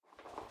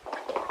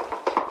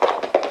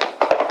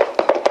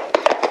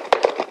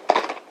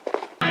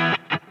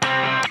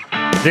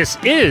This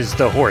is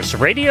the Horse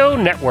Radio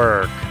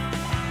Network.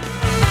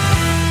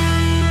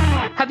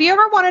 Have you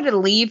ever wanted to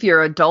leave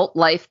your adult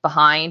life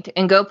behind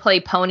and go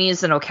play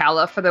ponies in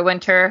Ocala for the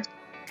winter?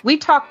 We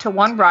talked to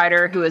one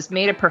rider who has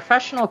made a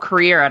professional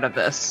career out of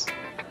this.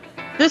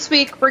 This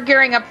week, we're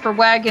gearing up for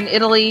WEG in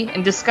Italy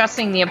and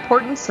discussing the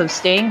importance of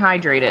staying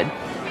hydrated.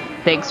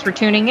 Thanks for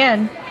tuning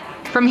in.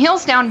 From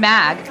Heels Down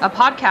Mag, a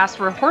podcast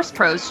where horse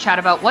pros chat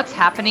about what's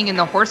happening in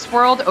the horse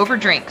world over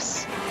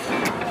drinks.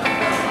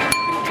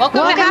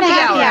 Welcome to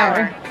Happy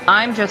Hour.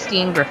 I'm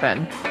Justine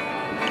Griffin.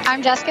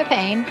 I'm Jessica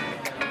Payne.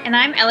 And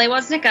I'm Ellie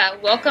Woznicka.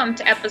 Welcome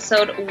to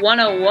episode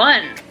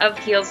 101 of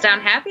Heels Down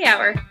Happy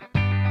Hour.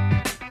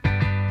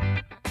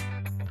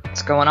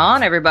 What's going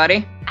on,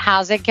 everybody?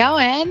 How's it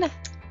going?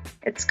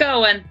 It's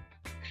going.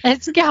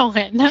 It's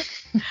going.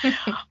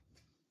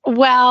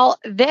 Well,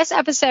 this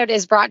episode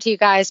is brought to you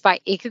guys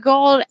by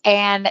EcoGold,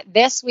 and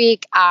this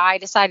week I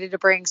decided to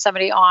bring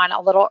somebody on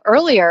a little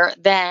earlier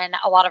than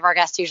a lot of our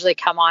guests usually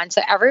come on.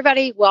 So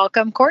everybody,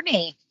 welcome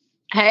Courtney.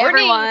 Hey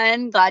Courtney.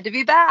 everyone, glad to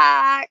be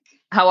back.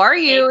 How are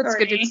you? Hey, it's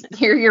good Courtney. to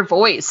hear your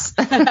voice.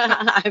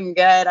 I'm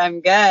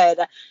good.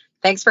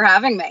 Thanks for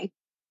having me.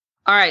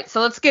 All right,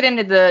 so let's get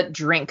into the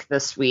drink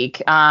this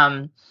week.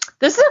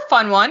 This is a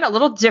fun one, a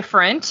little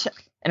different,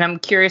 and I'm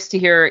curious to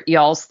hear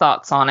y'all's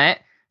thoughts on it.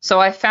 So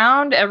I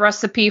found a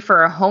recipe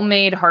for a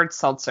homemade hard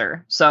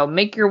seltzer. So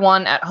make your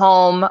one at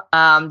home.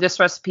 This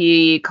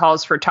recipe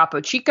calls for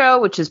Topo Chico,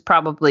 which is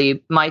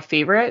probably my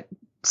favorite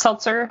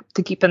seltzer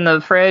to keep in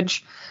the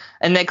fridge.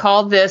 And they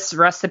call this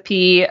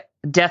recipe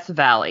Death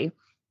Valley.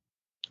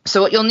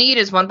 So what you'll need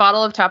is 1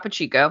 bottle of Topo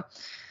Chico.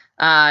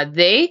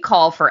 They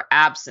call for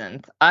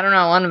absinthe. I don't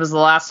know when was the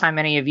last time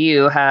any of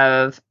you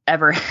have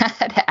ever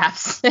had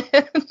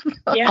absinthe.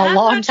 A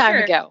long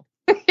time ago.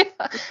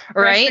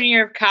 Right? Freshman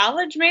year of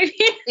college, maybe?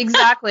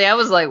 Exactly. I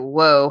was like,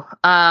 whoa.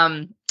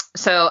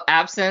 So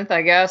absinthe,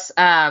 I guess.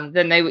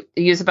 Then they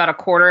use about a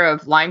quarter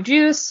of lime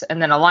juice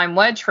and then a lime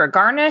wedge for a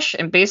garnish.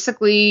 And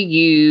basically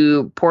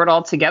you pour it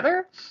all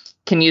together.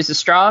 Can use a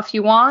straw if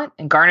you want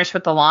and garnish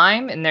with the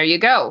lime. And there you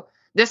go.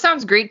 This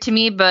sounds great to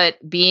me, but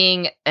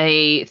being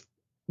a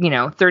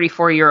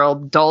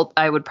 34-year-old adult,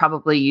 I would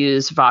probably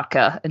use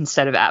vodka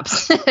instead of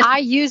absinthe. I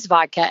use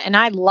vodka and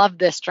I love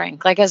this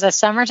drink. Like as a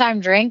summertime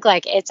drink,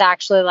 like it's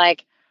actually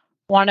like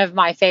one of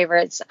my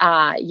favorites.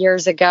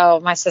 Years ago,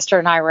 my sister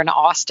and I were in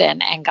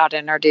Austin and got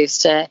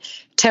introduced to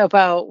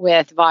Topo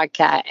with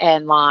vodka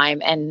and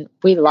lime, and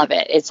we love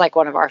it. It's like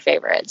one of our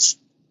favorites.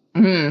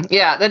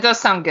 Yeah, that does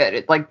sound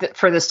good.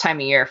 For this time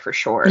of year, for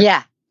sure.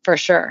 Yeah, for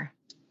sure.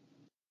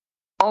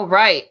 All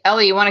right.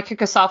 Ellie, you want to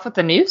kick us off with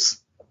the news?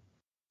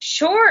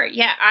 Sure.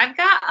 Yeah, I've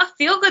got a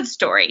feel-good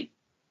story.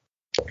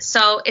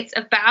 So it's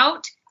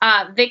about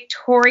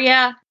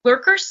Victoria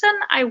Lurkerson.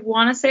 I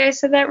want to say I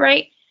said that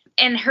right.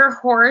 And her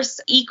horse,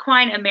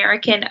 Equine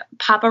American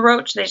Papa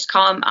Roach. They just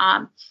call him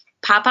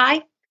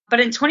Popeye.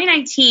 But in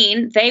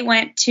 2019, they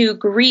went to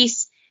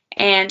Greece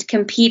and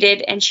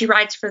competed, and she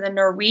rides for the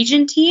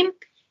Norwegian team.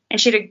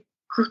 And she had a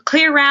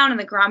clear round in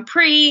the Grand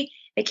Prix.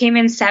 They came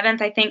in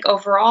 7th, I think,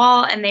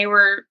 overall, and they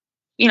were,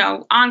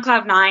 on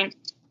cloud 9,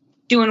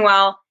 doing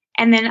well.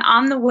 And then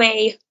on the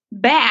way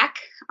back,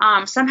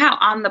 somehow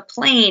on the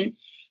plane,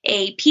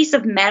 a piece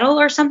of metal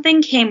or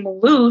something came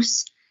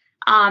loose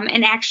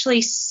and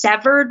actually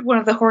severed one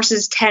of the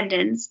horse's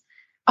tendons.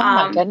 Oh,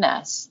 my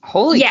goodness.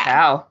 Holy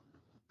cow.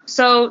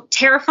 So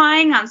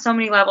terrifying on so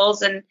many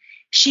levels. And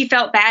she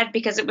felt bad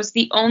because it was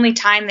the only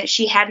time that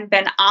she hadn't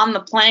been on the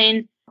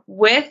plane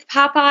with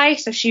Popeye.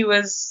 So she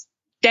was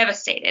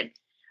devastated.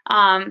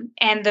 And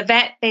the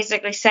vet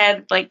basically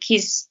said, like,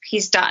 he's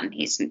done.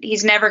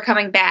 He's never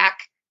coming back.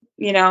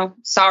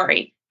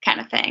 Sorry,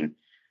 kind of thing.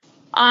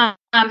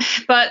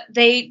 But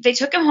they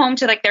took him home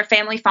to like their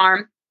family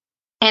farm,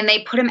 and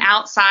they put him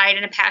outside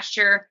in a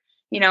pasture,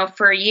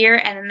 for a year.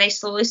 And then they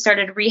slowly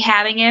started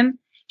rehabbing him.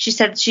 She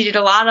said she did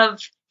a lot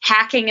of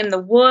hacking in the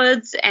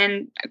woods,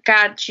 and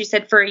God, she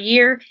said for a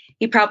year,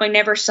 he probably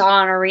never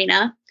saw an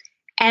arena.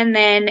 And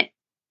then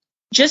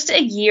just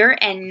a year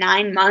and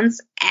 9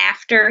 months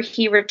after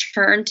he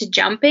returned to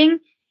jumping,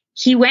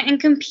 he went and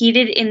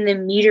competed in the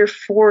meter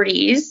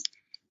 40s.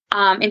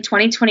 In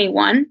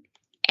 2021,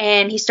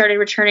 and he started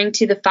returning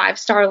to the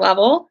 5-star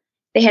level.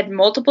 They had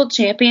multiple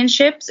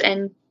championships,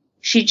 and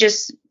she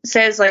just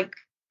says, like,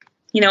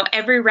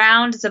 every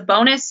round is a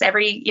bonus.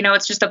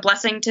 It's just a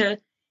blessing to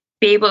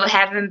be able to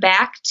have him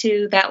back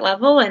to that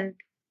level. And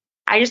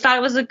I just thought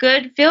it was a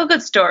good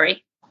feel-good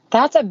story.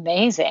 That's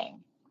amazing.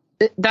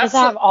 That's to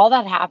have all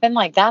that happen,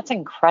 like that's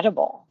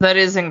incredible. That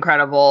is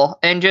incredible.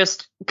 And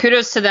just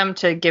kudos to them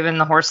to giving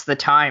the horse the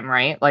time,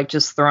 right? Like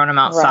just throwing him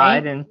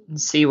outside and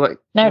see what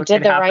did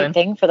could the happen. Right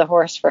thing for the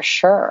horse for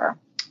sure.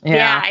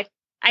 Yeah,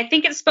 I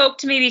think it spoke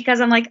to me because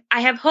I'm like,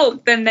 I have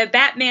hope then that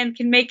Batman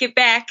can make it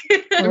back.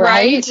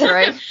 Right.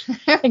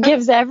 It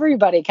gives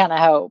everybody kind of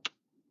hope.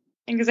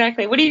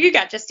 Exactly. What have you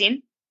got,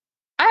 Justine?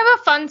 I have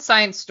a fun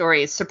science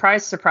story.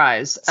 Surprise,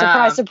 surprise.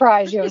 Surprise,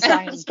 surprise, you have a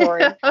science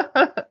story.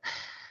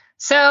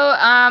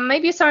 So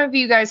maybe some of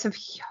you guys have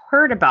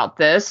heard about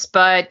this,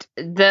 but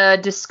the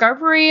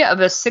discovery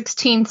of a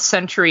 16th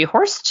century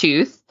horse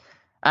tooth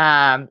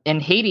in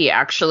Haiti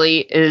actually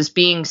is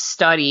being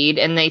studied,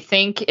 and they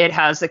think it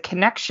has a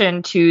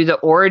connection to the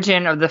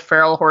origin of the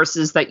feral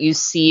horses that you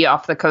see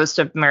off the coast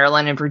of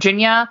Maryland and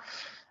Virginia.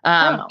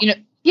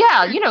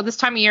 This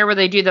time of year where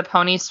they do the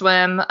pony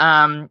swim,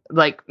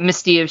 like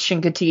Misty of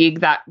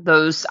Chincoteague,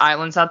 those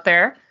islands out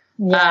there.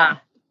 Yeah.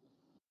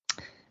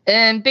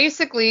 And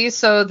basically,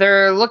 so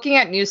they're looking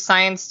at new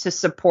science to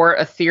support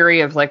a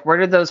theory of like, where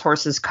did those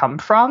horses come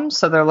from?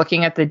 So they're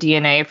looking at the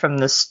DNA from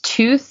this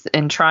tooth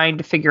and trying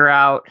to figure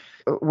out,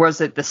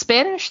 was it the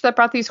Spanish that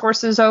brought these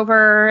horses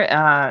over?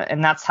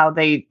 And that's how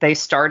they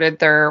started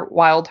their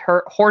wild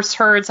horse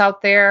herds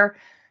out there.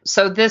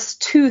 So this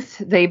tooth,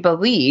 they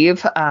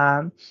believe,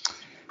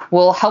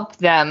 will help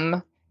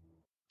them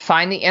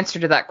find the answer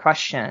to that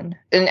question.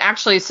 And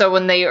actually, so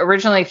when they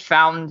originally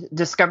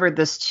discovered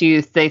this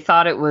tooth, they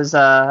thought it was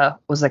a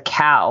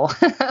cow,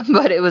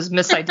 but it was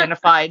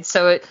misidentified.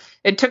 So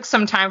it took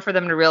some time for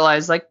them to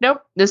realize, like,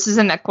 nope, this is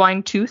an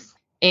equine tooth,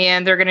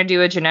 and they're going to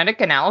do a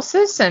genetic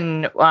analysis.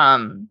 And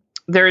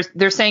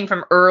they're saying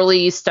from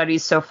early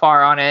studies so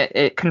far on it,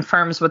 it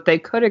confirms what they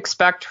could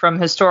expect from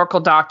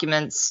historical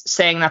documents,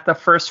 saying that the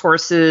first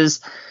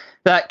horses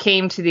that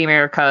came to the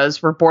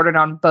Americas were boarded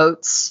on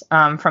boats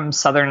from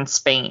southern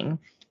Spain.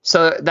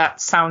 So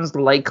that sounds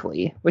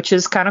likely, which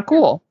is kind of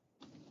cool.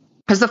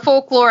 Because the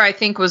folklore, I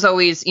think, was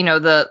always,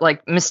 the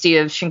like Misty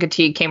of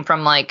Chincoteague came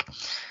from like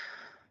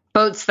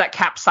boats that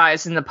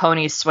capsized and the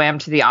ponies swam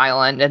to the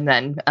island and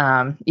then,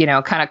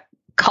 kind of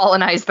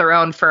colonized their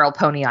own feral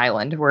pony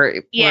island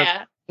where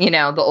the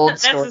old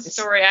stories. That's a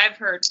story I've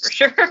heard for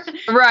sure.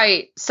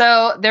 Right.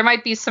 So there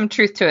might be some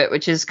truth to it,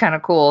 which is kind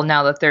of cool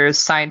now that there's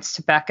science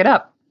to back it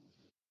up.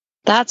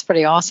 That's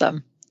pretty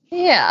awesome.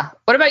 Yeah.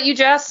 What about you,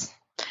 Jess?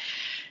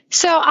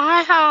 So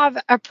I have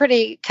a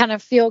pretty kind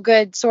of feel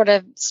good sort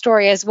of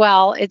story as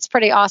well. It's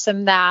pretty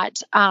awesome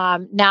that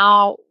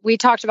now we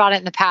talked about it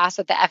in the past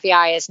that the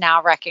FEI is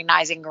now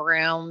recognizing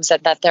grooms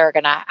and that they're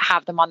going to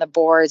have them on the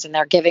boards and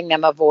they're giving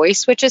them a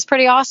voice, which is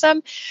pretty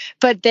awesome.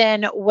 But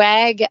then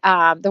WEG,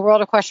 the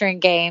World Equestrian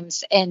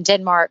Games in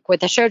Denmark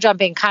with the show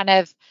jumping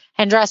and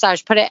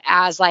dressage put it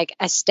as like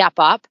a step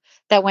up.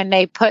 That when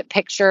they put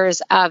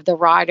pictures of the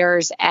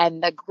riders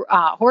and the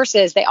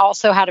horses, they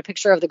also had a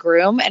picture of the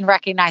groom and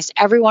recognized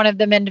every one of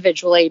them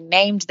individually,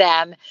 named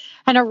them,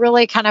 and are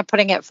really kind of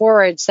putting it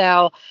forward.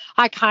 So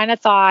I kind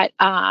of thought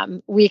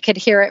we could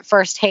hear it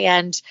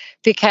firsthand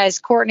because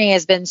Courtney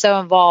has been so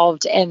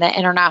involved in the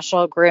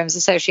International Grooms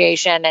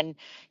Association, and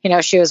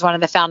she was one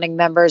of the founding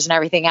members and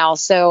everything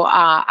else. So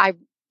I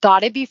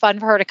thought it'd be fun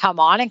for her to come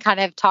on and kind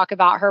of talk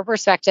about her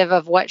perspective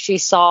of what she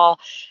saw.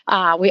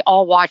 We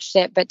all watched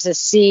it, but to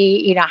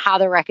see, how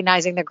they're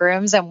recognizing the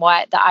grooms and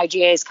what the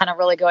IGA is kind of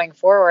really going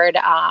forward.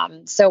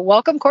 So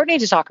welcome, Courtney,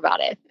 to talk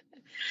about it.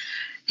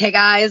 Hey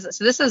guys,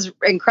 so this is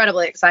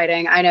incredibly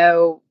exciting. I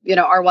know,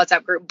 our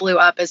WhatsApp group blew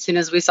up as soon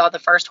as we saw the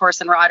first horse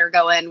and rider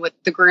go in with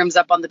the grooms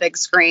up on the big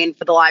screen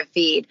for the live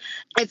feed.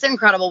 It's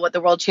incredible what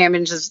the World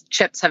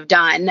Championships have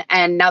done.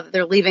 And now that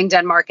they're leaving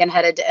Denmark and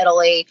headed to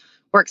Italy,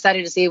 we're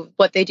excited to see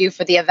what they do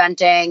for the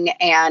eventing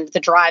and the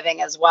driving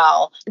as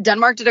well.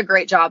 Denmark did a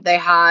great job. They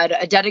had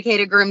a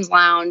dedicated groom's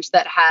lounge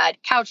that had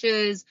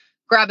couches,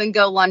 grab and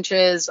go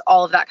lunches,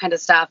 all of that kind of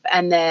stuff.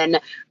 And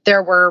then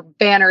there were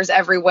banners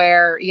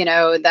everywhere.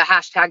 The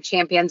hashtag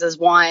champions is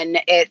one.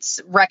 It's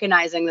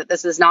recognizing that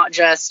this is not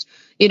just,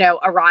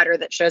 a rider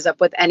that shows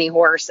up with any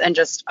horse and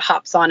just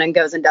hops on and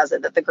goes and does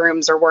it, that the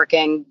grooms are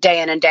working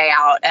day in and day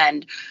out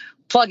and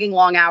plugging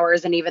long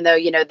hours. And even though,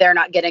 they're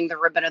not getting the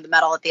ribbon or the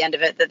medal at the end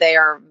of it, that they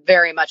are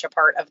very much a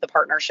part of the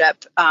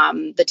partnership,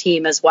 the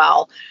team as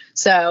well.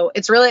 So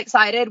it's really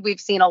excited. We've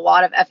seen a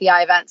lot of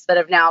FEI events that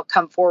have now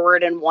come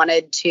forward and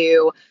wanted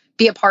to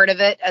be a part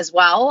of it as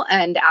well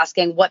and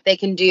asking what they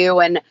can do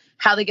and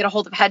how they get a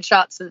hold of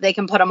headshots so that they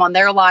can put them on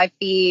their live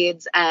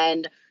feeds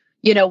and,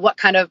 what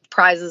kind of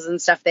prizes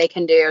and stuff they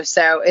can do.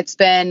 So it's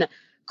been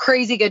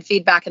crazy good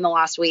feedback in the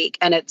last week,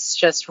 and it's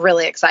just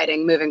really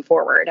exciting moving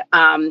forward.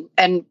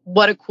 And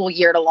what a cool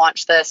year to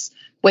launch this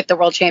with the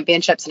World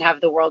Championships and have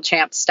the world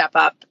champs step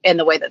up in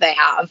the way that they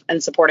have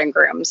and supporting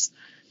grooms.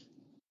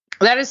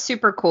 That is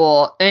super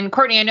cool. And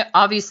Courtney, I know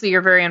obviously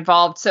you're very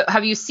involved. So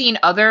have you seen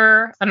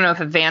other, I don't know if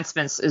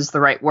advancements is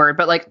the right word,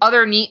 but like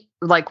other neat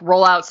like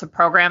rollouts of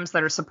programs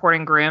that are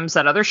supporting grooms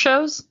at other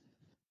shows?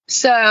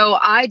 So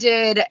I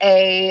did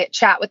a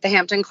chat with the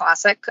Hampton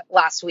Classic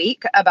last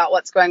week about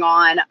what's going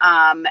on.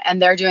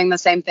 And they're doing the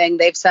same thing.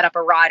 They've set up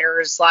a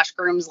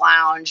riders/grooms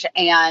lounge.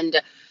 And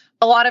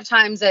a lot of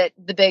times at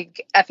the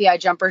big FEI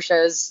jumper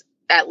shows,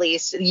 at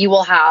least, you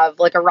will have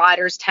like a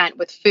rider's tent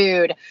with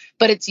food,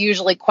 but it's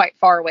usually quite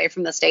far away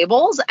from the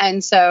stables.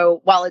 And so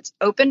while it's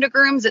open to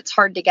grooms, it's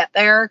hard to get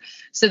there.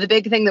 So the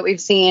big thing that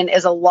we've seen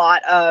is a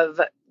lot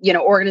of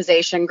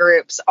organization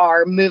groups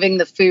are moving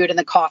the food and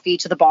the coffee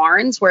to the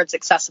barns where it's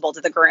accessible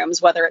to the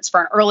grooms, whether it's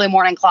for an early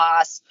morning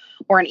class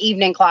or an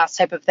evening class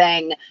type of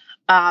thing.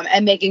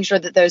 and making sure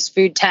that those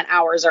food tent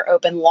hours are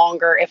open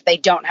longer if they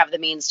don't have the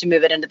means to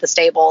move it into the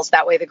stables.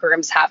 That way the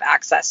grooms have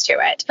access to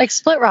it. Like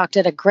Split Rock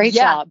did a great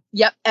job.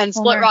 Yep. And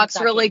Split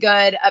Rock's really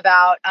good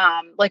about,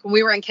 like when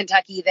we were in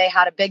Kentucky, they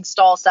had a big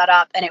stall set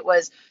up and it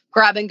was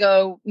grab and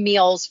go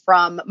meals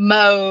from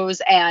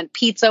Moe's and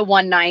pizza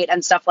one night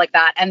and stuff like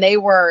that. And they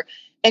were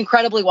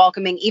incredibly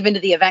welcoming, even to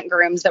the event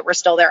grooms that were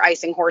still there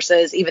icing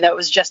horses, even though it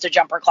was just a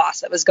jumper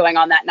class that was going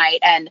on that night.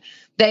 And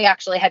they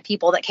actually had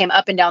people that came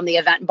up and down the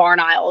event barn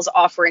aisles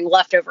offering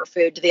leftover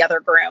food to the other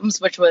grooms,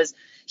 which was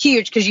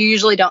huge because you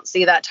usually don't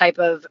see that type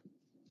of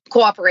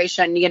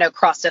cooperation,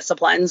 cross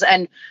disciplines.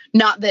 And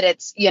not that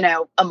it's,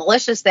 a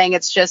malicious thing.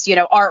 It's just,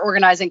 our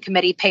organizing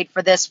committee paid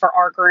for this for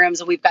our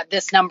grooms and we've got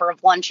this number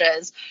of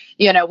lunches.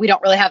 We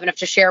don't really have enough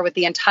to share with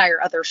the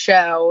entire other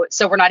show.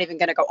 So we're not even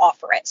going to go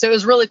offer it. So it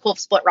was really cool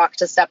for Split Rock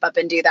to step up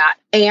and do that.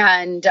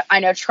 And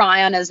I know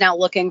Tryon is now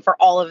looking for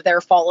all of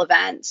their fall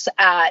events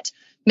at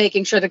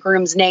making sure the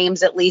grooms'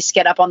 names at least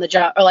get up on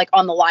the or like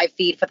on the live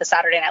feed for the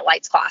Saturday Night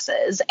Lights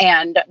classes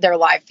and their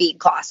live feed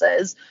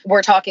classes.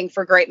 We're talking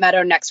for Great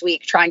Meadow next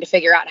week, trying to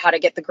figure out how to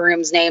get the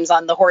grooms' names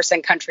on the Horse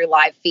and Country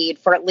live feed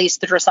for at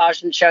least the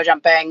dressage and show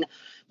jumping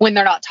when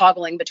they're not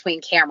toggling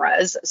between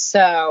cameras.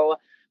 So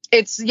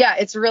it's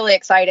really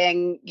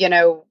exciting.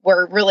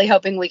 We're really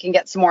hoping we can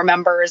get some more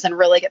members and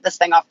really get this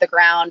thing off the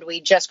ground.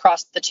 We just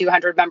crossed the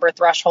 200 member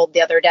threshold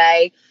the other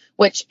day,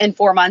 which in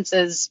 4 months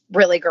is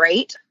really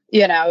great.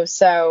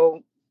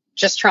 So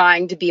just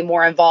trying to be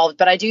more involved.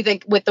 But I do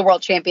think with the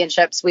World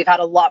Championships, we've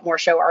had a lot more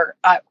show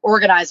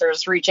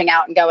organizers reaching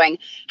out and going,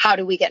 how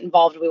do we get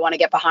involved? We want to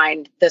get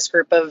behind this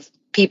group of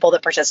people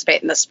that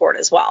participate in the sport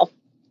as well.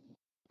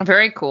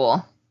 Very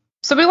cool.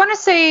 So we want to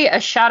say a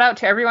shout out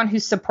to everyone who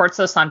supports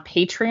us on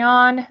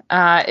Patreon.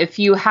 If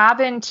you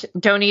haven't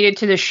donated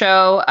to the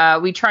show,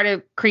 we try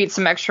to create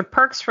some extra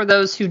perks for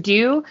those who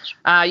do.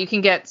 You can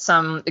get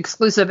some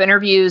exclusive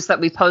interviews that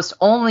we post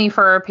only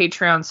for our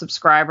Patreon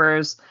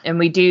subscribers. And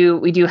we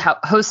do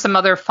host some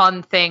other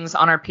fun things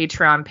on our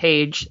Patreon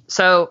page.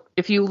 So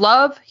if you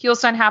love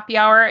Heels Down Happy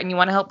Hour and you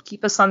want to help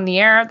keep us on the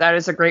air, that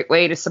is a great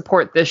way to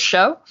support this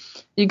show.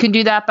 You can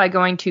do that by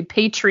going to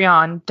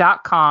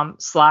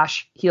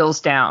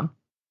patreon.com/heelsdown.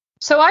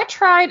 So I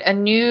tried a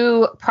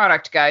new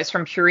product, guys,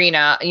 from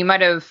Purina. You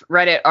might have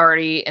read it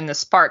already in the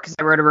Spark because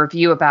I wrote a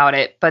review about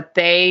it, but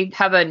they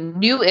have a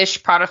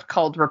new-ish product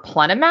called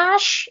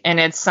Replenimash, and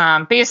it's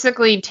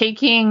basically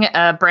taking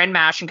a bran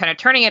mash and kind of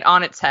turning it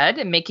on its head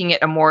and making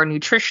it a more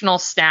nutritional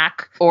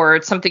snack, or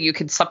it's something you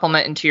could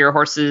supplement into your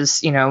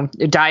horse's,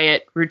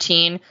 diet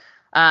routine.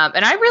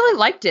 And I really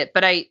liked it,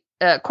 but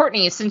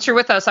Courtney, since you're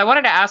with us, I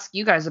wanted to ask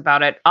you guys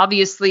about it.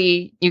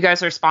 Obviously, you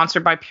guys are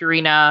sponsored by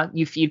Purina.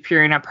 You feed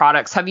Purina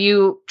products. Have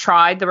you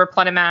tried the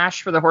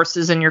Replenimash for the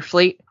horses in your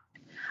fleet?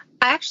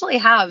 I actually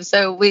have.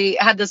 So we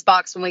had this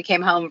box when we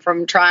came home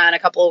from Tryon a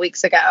couple of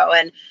weeks ago,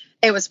 and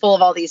it was full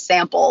of all these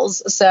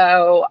samples.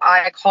 So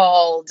I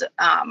called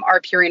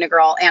our Purina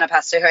girl, Anna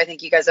Pesto, who I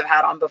think you guys have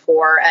had on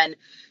before, and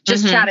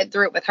just chatted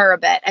through it with her a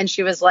bit. And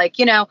she was like,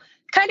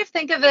 kind of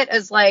think of it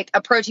as like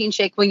a protein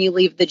shake when you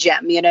leave the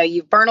gym.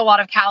 You burn a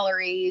lot of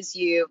calories,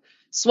 you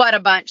sweat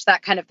a bunch,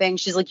 that kind of thing.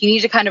 She's like, you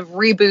need to kind of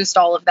reboost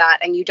all of that,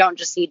 and you don't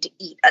just need to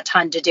eat a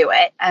ton to do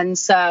it. And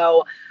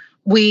so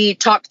we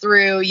talked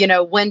through,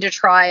 when to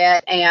try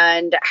it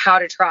and how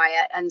to try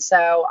it. And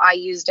so I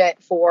used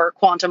it for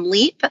Quantum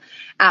Leap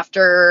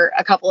after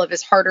a couple of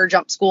his harder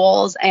jump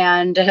schools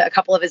and a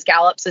couple of his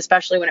gallops,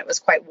 especially when it was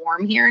quite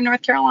warm here in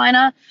North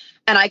Carolina.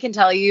 And I can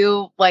tell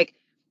you,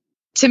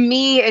 to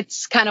me,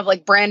 it's kind of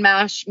like bran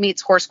mash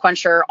meets horse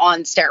quencher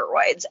on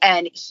steroids.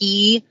 And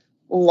he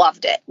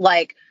loved it.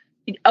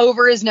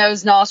 Over his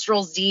nose,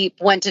 nostrils deep,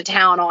 went to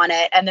town on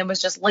it, and then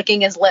was just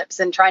licking his lips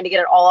and trying to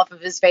get it all off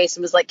of his face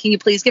and was like, can you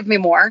please give me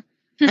more?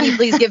 Can you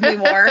please give me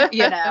more?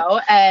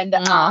 And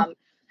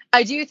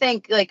I do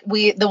think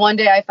the one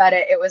day I fed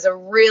it, it was a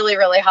really,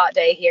 really hot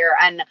day here.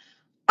 And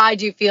I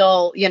do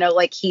feel,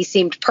 like he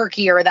seemed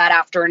perkier that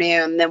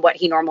afternoon than what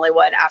he normally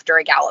would after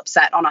a gallop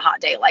set on a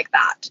hot day like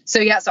that.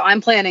 So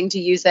I'm planning to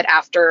use it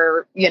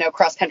after,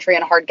 cross country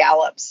and hard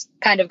gallops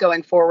kind of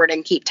going forward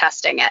and keep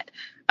testing it.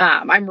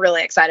 I'm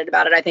really excited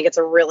about it. I think it's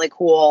a really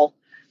cool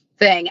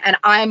thing. And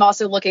I'm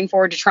also looking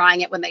forward to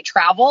trying it when they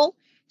travel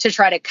to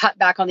try to cut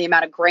back on the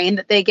amount of grain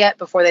that they get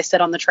before they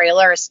sit on the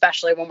trailer,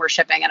 especially when we're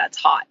shipping and it's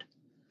hot.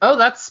 Oh,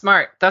 that's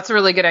smart. That's a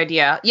really good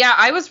idea. Yeah,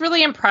 I was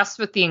really impressed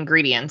with the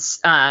ingredients.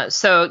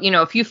 So,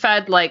 if you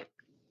fed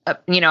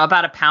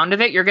about a pound of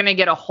it, you're going to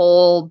get a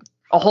whole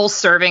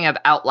serving of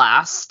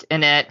Outlast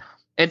in it.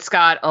 It's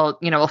got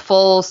a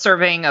full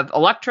serving of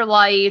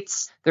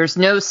electrolytes. There's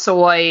no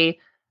soy.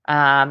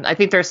 I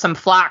think there's some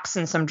flax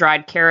and some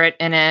dried carrot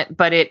in it,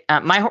 but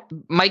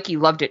Mikey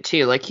loved it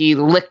too. He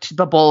licked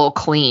the bowl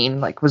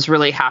clean, was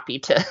really happy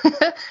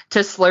to to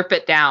slurp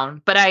it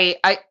down. But I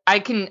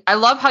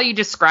love how you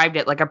described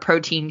it, like a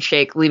protein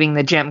shake leaving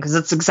the gym, because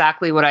it's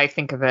exactly what I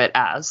think of it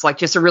as,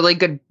 just a really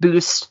good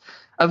boost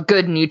of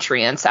good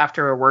nutrients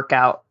after a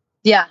workout.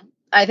 Yeah.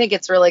 I think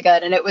it's really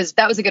good. And that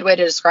was a good way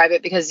to describe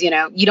it because, you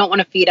don't want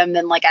to feed them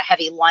in like a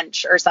heavy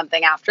lunch or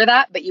something after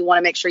that, but you want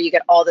to make sure you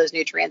get all those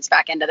nutrients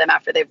back into them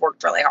after they've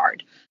worked really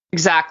hard.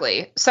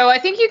 Exactly. So I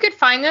think you could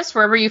find this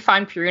wherever you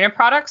find Purina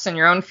products in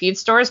your own feed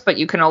stores, but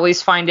you can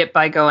always find it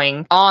by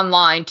going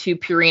online to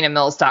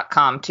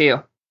purinamills.com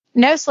too.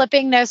 No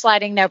slipping, no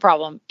sliding, no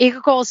problem.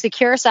 EcoCool's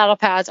secure saddle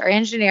pads are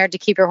engineered to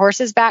keep your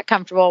horse's back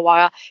comfortable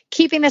while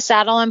keeping the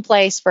saddle in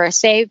place for a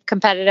safe,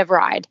 competitive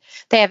ride.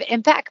 They have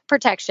impact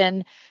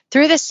protection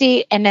through the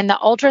seat and in the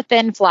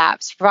ultra-thin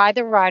flaps to provide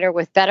the rider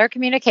with better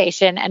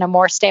communication and a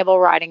more stable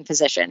riding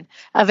position.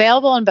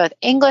 Available in both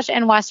English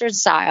and Western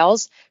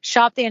styles.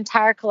 Shop the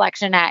entire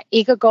collection at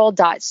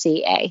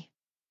ecogold.ca.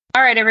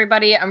 All right,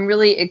 everybody. I'm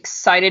really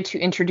excited to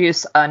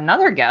introduce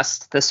another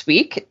guest this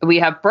week. We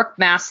have Brooke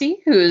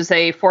Massey, who's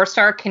a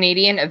 4-star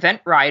Canadian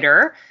event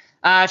rider.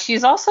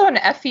 She's also an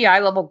FEI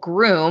level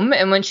groom,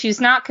 and when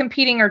she's not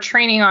competing or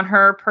training on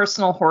her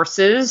personal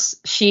horses,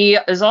 she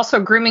is also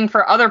grooming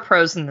for other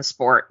pros in the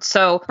sport.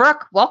 So,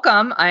 Brooke,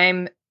 welcome.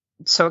 I'm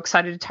so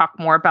excited to talk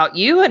more about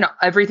you and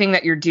everything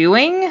that you're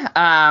doing,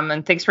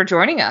 and thanks for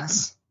joining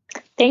us.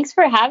 Thanks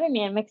for having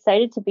me. I'm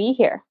excited to be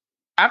here.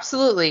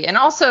 Absolutely. And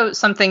also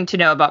something to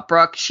know about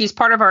Brooke. She's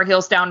part of our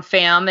Heels Down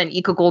fam and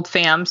EcoGold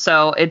fam,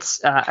 so it's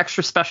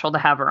extra special to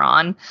have her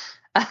on.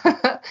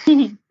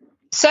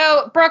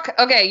 So, Brooke,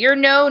 okay, you're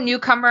no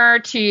newcomer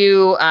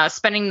to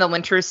spending the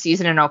winter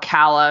season in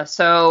Ocala.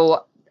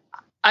 So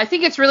I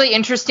think it's really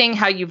interesting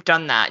how you've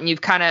done that. And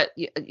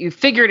you've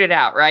figured it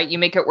out, right? You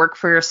make it work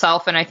for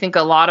yourself. And I think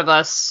a lot of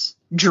us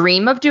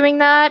dream of doing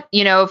that,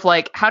 of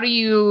like, how do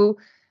you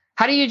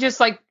just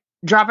like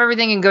drop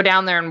everything and go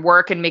down there and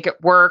work and make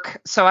it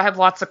work? So I have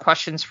lots of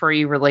questions for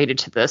you related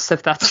to this,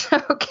 if that's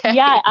okay.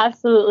 Yeah,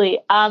 absolutely.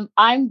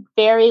 I'm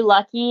very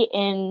lucky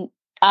in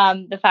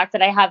the fact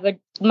that I have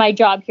my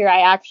job here.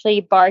 I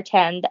actually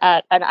bartend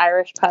at an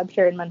Irish pub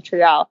here in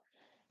Montreal.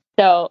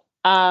 So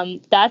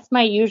that's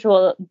my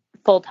usual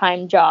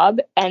full-time job.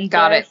 And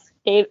got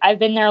it. I've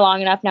been there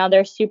long enough now.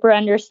 They're super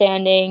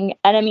understanding.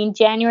 And I mean,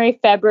 January,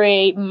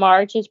 February,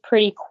 March is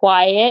pretty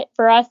quiet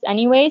for us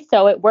anyway.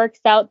 So it works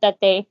out that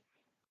they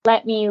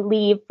let me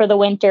leave for the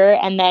winter,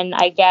 and then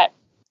I get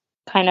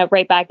kind of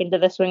right back into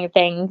the swing of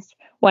things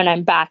when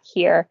I'm back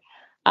here.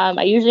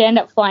 I usually end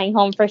up flying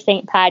home for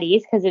St.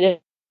 Patty's because it's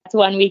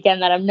one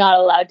weekend that I'm not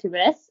allowed to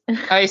miss.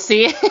 I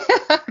see.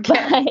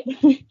 Okay.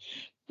 But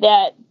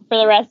that for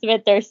the rest of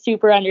it, they're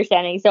super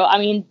understanding. So, I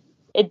mean,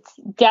 it's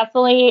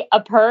definitely a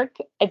perk.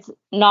 It's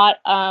not,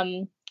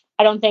 I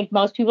don't think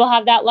most people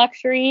have that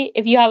luxury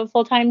if you have a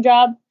full-time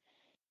job.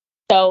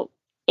 So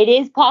it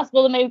is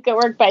possible to make it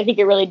work, but I think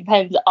it really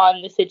depends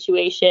on the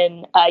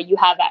situation you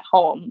have at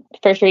home.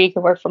 For sure, you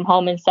can work from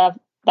home and stuff.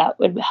 That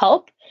would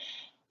help.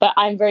 But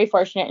I'm very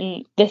fortunate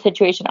in the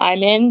situation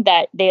I'm in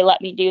that they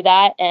let me do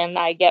that, and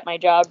I get my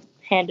job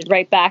handed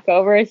right back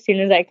over as soon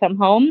as I come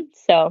home.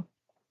 So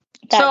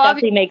that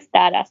definitely makes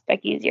that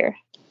aspect easier.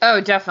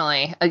 Oh,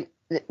 definitely.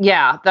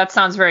 Yeah, that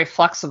sounds very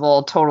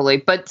flexible. Totally.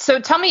 But so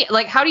tell me,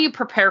 like, how do you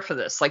prepare for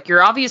this? Like,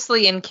 you're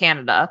obviously in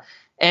Canada.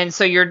 And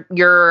so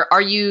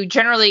are you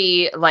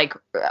generally like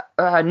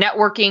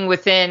networking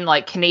within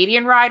like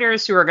Canadian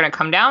riders who are going to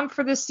come down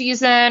for this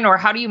season, or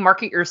how do you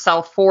market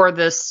yourself for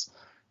this,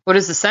 what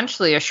is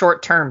essentially a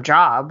short-term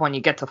job when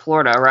you get to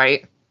Florida,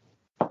 right?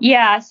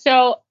 Yeah.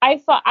 So I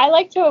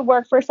like to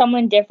work for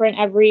someone different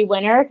every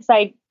winter because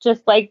I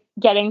just like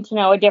getting to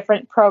know a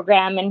different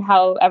program and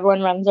how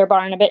everyone runs their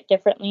barn a bit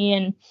differently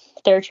and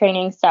their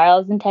training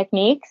styles and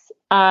techniques.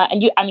 I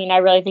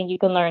really think you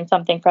can learn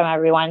something from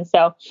everyone.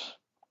 So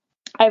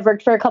I've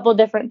worked for a couple of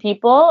different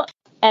people,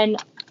 and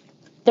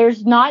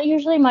there's not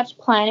usually much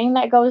planning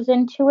that goes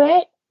into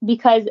it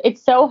because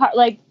it's so hard.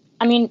 Like,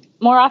 I mean,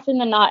 more often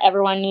than not,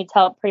 everyone needs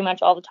help pretty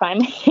much all the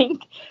time, I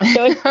think.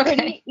 So it's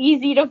pretty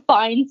easy to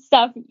find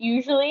stuff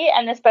usually,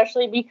 and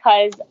especially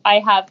because I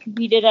have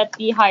competed at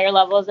the higher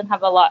levels and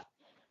have a lot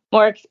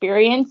more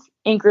experience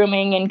in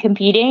grooming and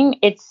competing.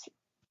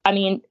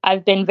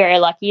 I've been very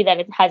lucky that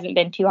it hasn't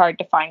been too hard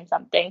to find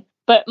something.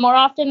 But more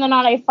often than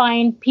not, I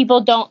find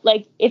people don't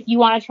like, if you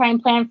want to try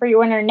and plan for your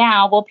winter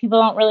now, well, people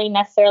don't really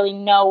necessarily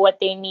know what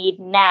they need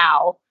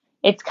now.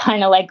 It's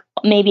kind of like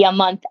maybe a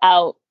month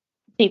out,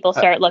 people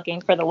start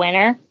looking for the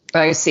winter.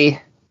 I see.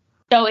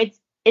 So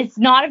it's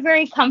not a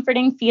very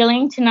comforting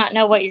feeling to not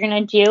know what you're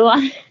going to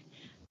do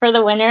for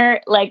the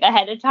winter, like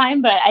ahead of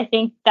time. But I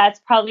think that's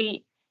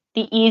probably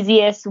the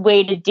easiest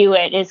way to do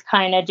it is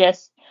kind of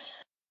just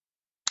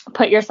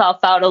put yourself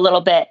out a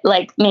little bit,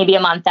 like maybe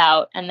a month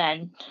out, and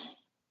then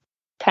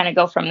kind of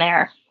go from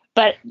there.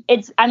 But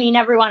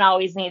everyone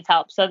always needs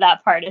help. So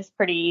that part is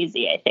pretty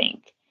easy, I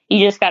think.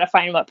 You just got to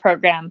find what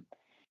program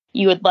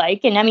you would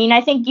like. And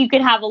I think you could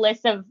have a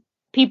list of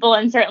people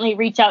and certainly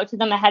reach out to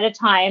them ahead of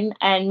time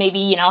and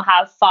maybe,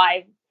 have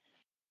 5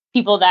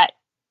 people that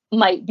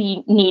might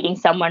be needing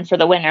someone for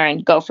the winter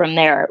and go from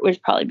there. It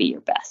would probably be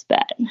your best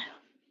bet.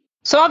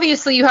 So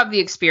obviously you have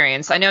the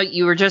experience. I know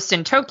you were just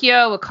in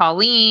Tokyo with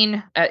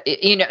Colleen.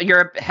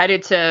 You're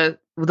headed to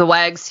the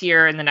WEGs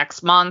here in the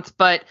next month,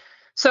 but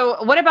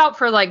So what about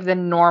for like the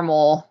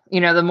normal,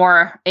 the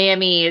more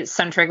AME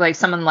centric, like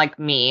someone like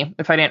me,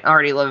 if I didn't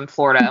already live in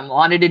Florida and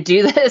wanted to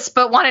do this,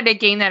 but wanted to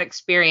gain that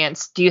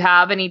experience? Do you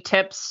have any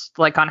tips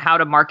like on how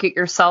to market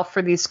yourself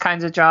for these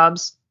kinds of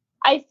jobs?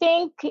 I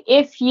think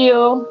if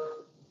you're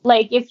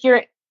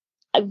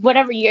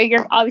whatever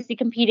you're obviously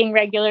competing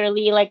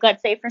regularly, like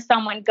let's say for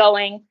someone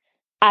going,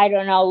 I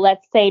don't know,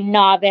 let's say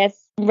novice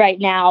right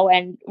now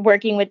and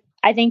working with,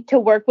 I think to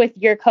work with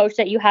your coach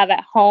that you have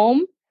at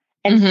home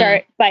and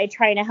start by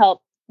trying to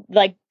help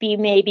like be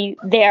maybe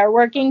their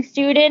working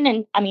student.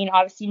 And I mean,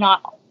 obviously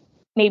not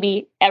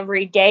maybe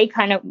every day,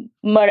 kind of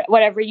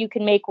whatever you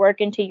can make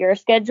work into your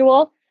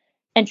schedule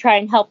and try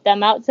and help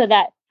them out so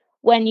that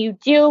when you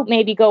do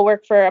maybe go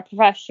work for a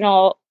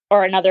professional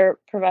or another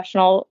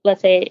professional,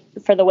 let's say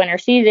for the winter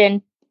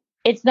season,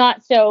 it's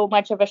not so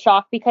much of a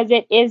shock because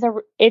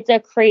it's a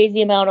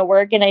crazy amount of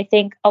work. And I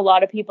think a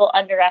lot of people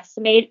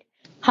underestimate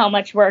how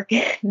much work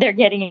they're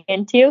getting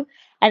into.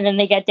 And then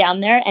they get down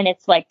there and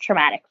it's like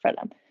traumatic for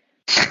them.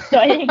 So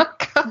I think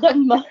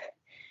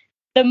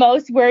the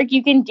most work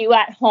you can do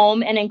at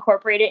home and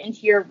incorporate it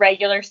into your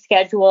regular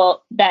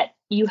schedule that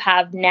you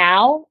have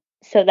now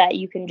so that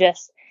you can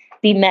just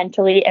be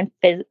mentally and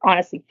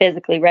honestly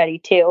physically ready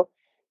too.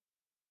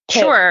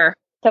 Sure.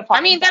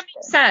 I mean, that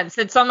makes sense.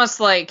 It's almost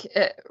like,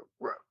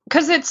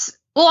 because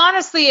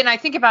honestly, and I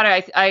think about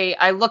it,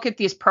 I look at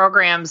these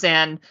programs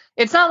and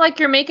it's not like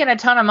you're making a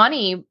ton of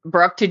money,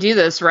 Brooke, to do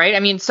this, right? I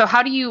mean, so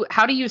how do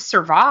you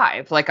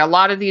survive? Like a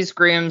lot of these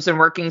grooms and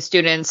working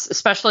students,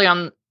 especially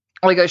on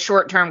like a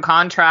short-term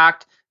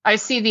contract, I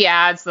see the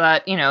ads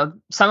that,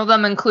 some of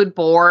them include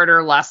board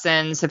or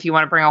lessons if you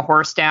want to bring a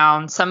horse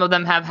down. Some of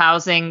them have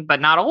housing,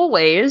 but not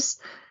always.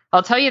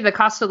 I'll tell you, the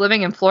cost of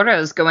living in Florida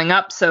is going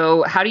up.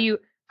 So how do you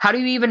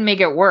even make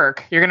it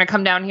work? You're going to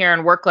come down here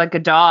and work like a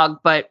dog,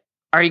 but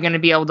are you going to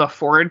be able to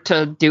afford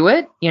to do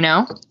it?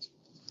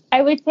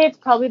 I would say it's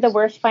probably the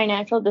worst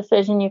financial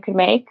decision you could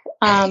make.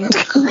 At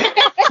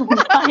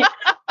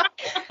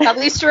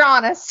least you're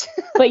honest.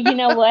 But you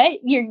know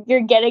what?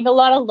 You're getting a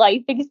lot of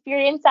life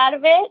experience out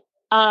of it.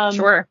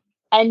 Sure.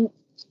 And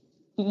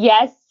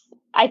yes,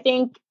 I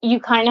think you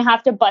kind of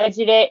have to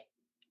budget it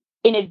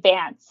in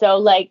advance. So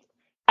like,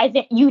 I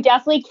think you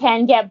definitely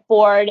can get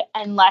board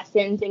and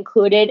lessons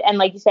included. And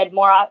like you said,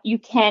 you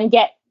can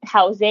get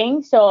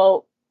housing.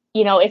 So,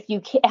 if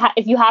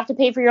you have to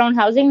pay for your own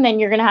housing, then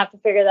you're going to have to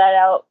figure that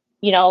out,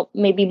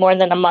 maybe more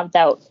than a month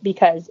out,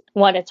 because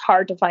one, it's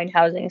hard to find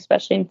housing,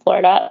 especially in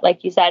Florida,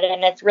 like you said,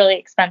 and it's really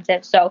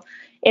expensive. So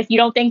if you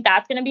don't think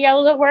that's going to be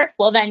able to work,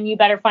 well, then you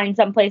better find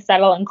someplace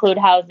that'll include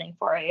housing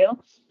for you.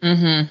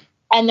 Mm-hmm.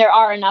 And there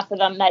are enough of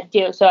them that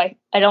do. So I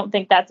don't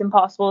think that's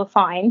impossible to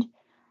find.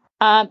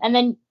 And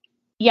then,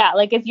 yeah,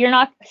 like if you're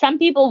not, some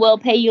people will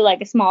pay you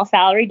like a small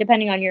salary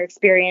depending on your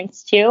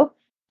experience too,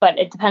 but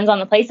it depends on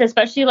the place,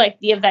 especially like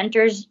the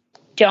eventers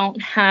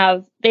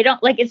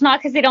it's not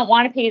because they don't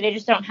want to pay you, they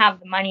just don't have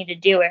the money to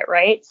do it,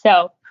 right?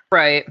 So,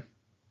 right.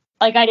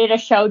 Like I did a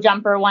show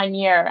jumper one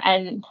year,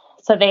 and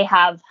so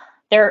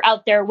they're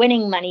out there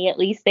winning money, at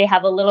least they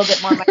have a little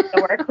bit more money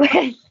to work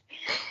with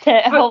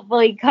to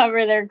hopefully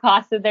cover their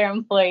costs of their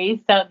employees.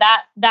 So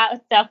that was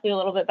definitely a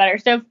little bit better.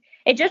 So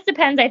it just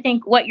depends, I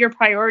think, what your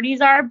priorities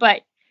are,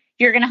 but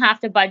you're going to have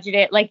to budget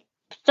it. Like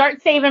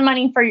start saving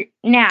money for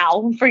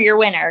now for your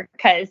winter,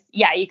 because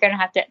you're going to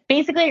have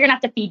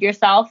to feed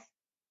yourself.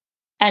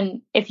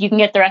 And if you can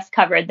get the rest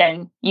covered,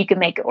 then you can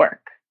make it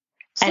work.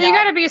 So you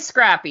got to be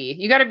scrappy.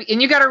 You got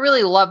to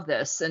really love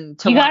this. And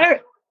you got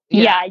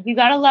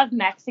to love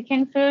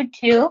Mexican food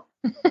too,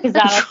 because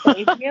that'll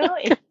save you.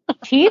 It's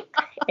cheap.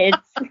 It's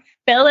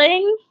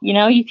filling.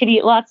 You could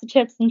eat lots of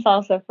chips and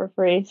salsa for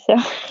free. So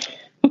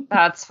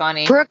that's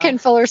funny. Brooke can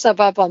fill herself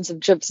up on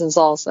some chips and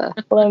salsa.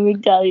 Let me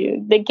tell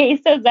you, the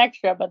queso's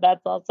extra, but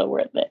that's also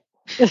worth it.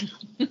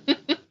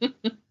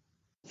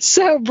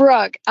 So,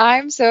 Brooke,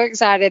 I'm so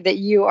excited that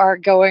you are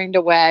going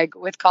to WEG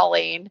with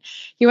Colleen.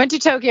 You went to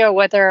Tokyo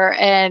with her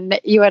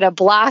and you had a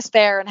blast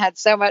there and had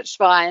so much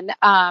fun.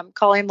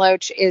 Colleen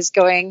Loach is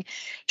going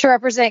to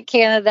represent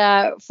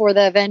Canada for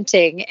the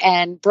eventing,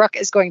 and Brooke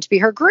is going to be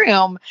her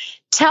groom.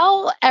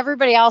 Tell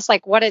everybody else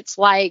like what it's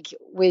like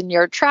when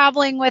you're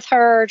traveling with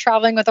her,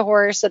 traveling with a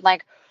horse, and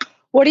like,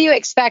 what do you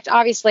expect?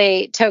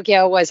 Obviously,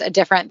 Tokyo was a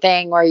different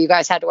thing where you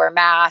guys had to wear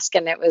masks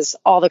and it was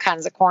all the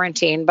kinds of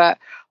quarantine. But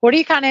what are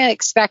you kind of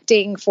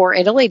expecting for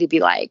Italy to be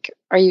like?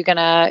 Are you going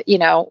to,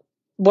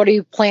 what are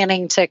you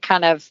planning to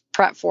kind of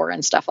prep for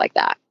and stuff like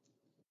that?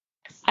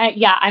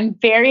 I'm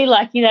very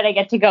lucky that I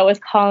get to go with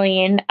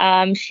Colleen.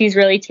 She's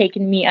really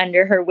taken me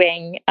under her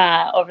wing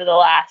over the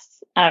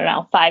last,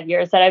 5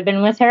 years that I've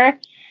been with her.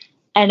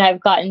 And I've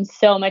gotten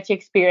so much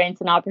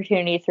experience and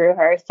opportunity through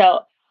her.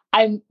 So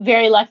I'm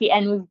very lucky,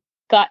 and we've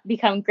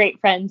become great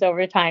friends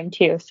over time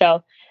too.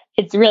 So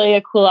it's really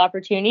a cool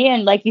opportunity.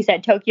 And like you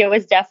said, Tokyo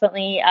was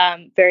definitely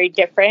very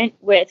different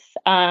with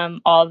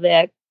all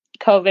the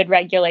COVID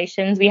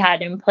regulations we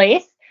had in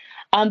place.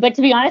 But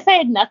to be honest, I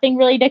had nothing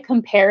really to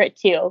compare it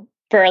to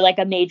for like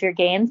a major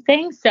games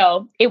thing.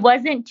 So it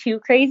wasn't too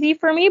crazy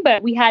for me,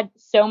 but we had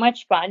so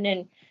much fun.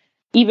 And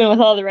even with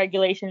all the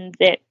regulations,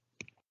 it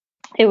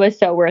was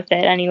so worth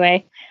it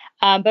anyway.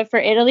 But for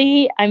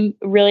Italy, I'm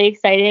really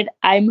excited.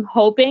 I'm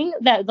hoping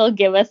that they'll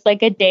give us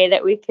like a day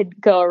that we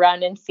could go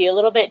around and see a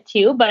little bit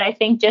too. But I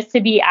think just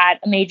to be at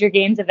a major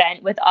games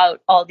event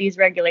without all these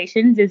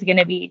regulations is going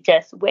to be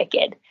just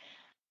wicked.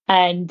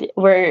 And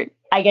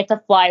I get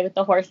to fly with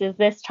the horses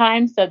this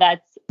time. So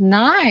that's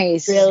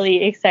nice.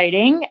 Really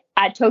exciting.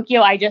 At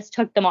Tokyo, I just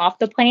took them off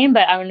the plane,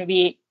 but I'm going to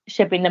be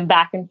shipping them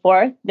back and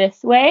forth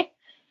this way.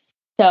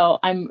 So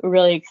I'm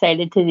really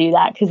excited to do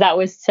that because that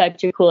was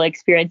such a cool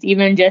experience,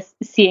 even just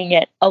seeing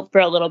it out for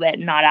a little bit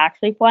and not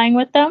actually flying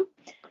with them.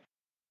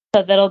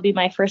 So that'll be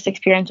my first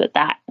experience with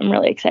that. I'm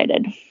really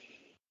excited.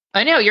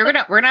 I know we're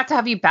gonna have to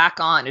have you back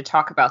on to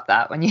talk about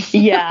that when you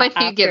when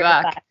you get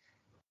back.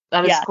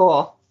 That is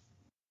cool.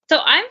 So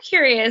I'm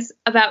curious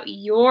about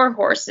your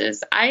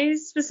horses. I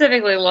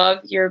specifically love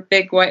your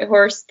big white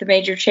horse, the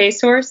Major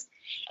Chase horse.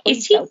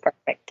 Is he so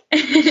perfect?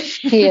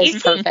 He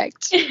is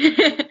perfect.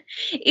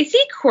 Is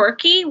he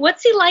quirky?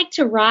 What's he like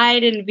to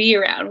ride and be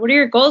around? What are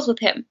your goals with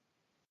him?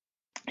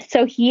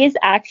 So he is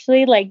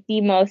actually like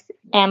the most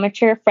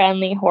amateur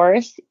friendly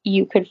horse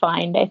you could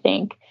find, I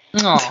think.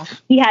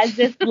 Aww. He has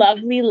this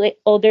lovely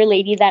older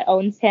lady that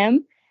owns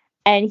him,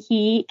 and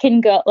he can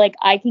go, like,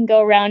 I can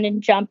go around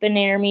and jump an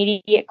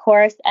intermediate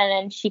course, and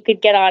then she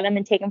could get on him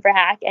and take him for a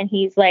hack, and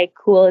he's like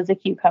cool as a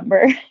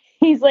cucumber.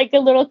 He's like a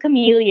little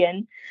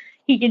chameleon.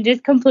 He can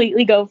just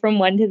completely go from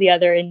one to the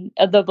other in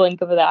the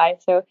blink of the eye.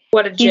 So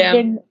what a gem. He's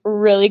been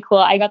really cool.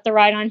 I got the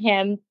ride on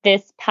him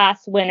this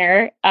past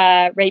winter,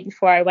 right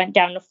before I went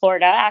down to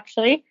Florida,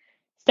 actually.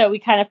 So we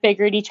kind of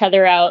figured each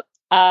other out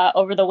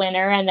over the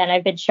winter. And then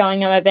I've been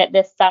showing him a bit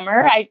this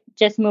summer. I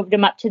just moved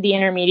him up to the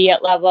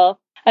intermediate level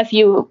a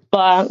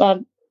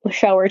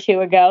show or two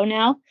ago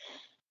now.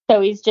 So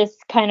he's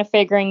just kind of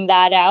figuring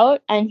that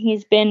out. And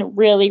he's been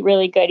really,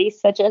 really good. He's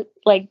such a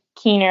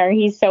keener.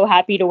 He's so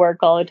happy to work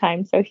all the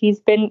time. So he's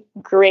been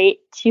great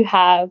to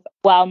have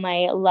while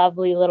my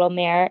lovely little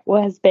mare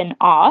has been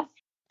off.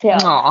 So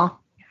Aww.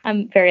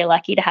 I'm very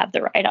lucky to have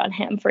the ride on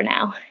him for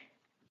now.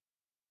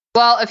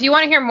 Well, if you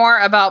want to hear more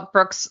about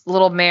Brooke's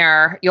little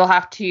mare, you'll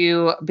have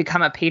to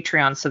become a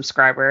Patreon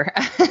subscriber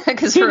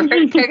because we're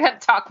going to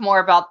talk more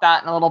about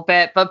that in a little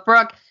bit. But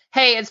Brooke,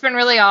 hey, it's been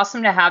really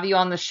awesome to have you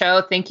on the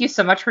show. Thank you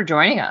so much for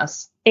joining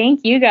us.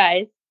 Thank you,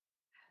 guys.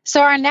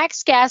 So our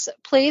next guest,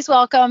 please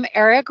welcome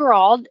Erica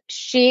Gerald.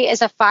 She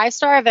is a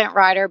 5-star event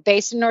rider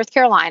based in North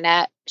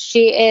Carolina.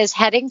 She is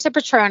heading to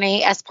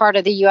Petroni as part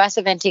of the U.S.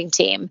 eventing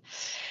team.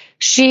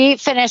 She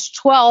finished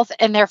 12th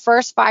in their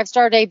first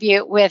 5-star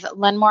debut with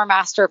Linmore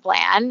Master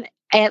Plan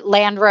at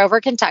Land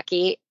Rover,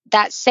 Kentucky.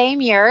 That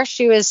same year,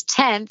 she was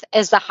 10th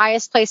as the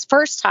highest placed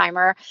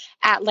first-timer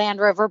at Land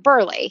Rover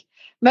Burley.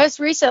 Most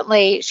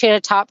recently, she had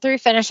a top 3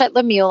 finish at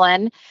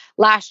Lemulin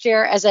last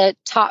year as a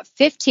top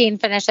 15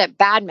 finish at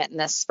Badminton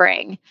this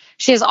spring.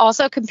 She has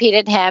also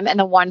competed him in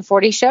the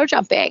 140 show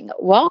jumping.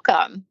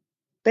 Welcome.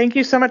 Thank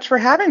you so much for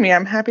having me.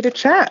 I'm happy to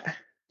chat.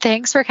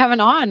 Thanks for coming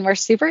on. We're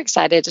super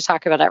excited to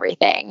talk about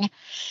everything.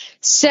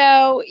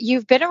 So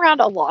you've been around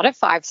a lot of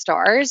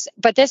 5-stars,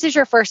 but this is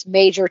your first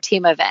major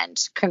team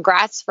event.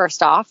 Congrats,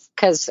 first off,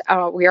 because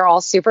we are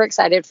all super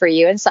excited for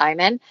you and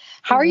Simon.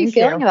 How are you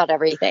feeling about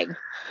everything?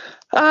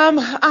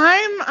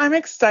 I'm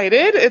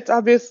excited. It's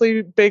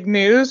obviously big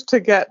news to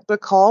get the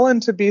call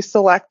and to be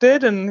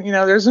selected. And,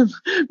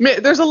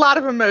 there's a lot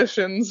of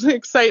emotions,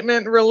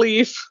 excitement,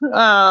 relief,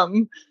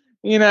 and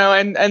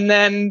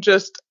then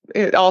just,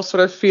 it all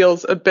sort of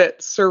feels a bit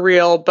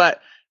surreal, but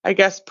I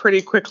guess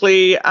pretty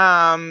quickly,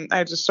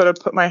 I just sort of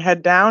put my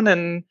head down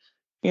and,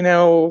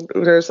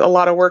 there's a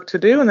lot of work to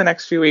do in the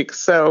next few weeks.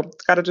 So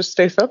got to just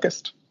stay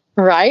focused.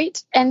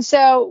 Right. And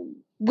so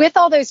with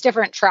all those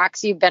different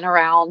tracks you've been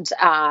around,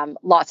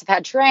 lots have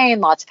had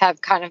terrain, lots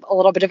have kind of a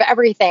little bit of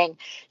everything.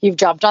 You've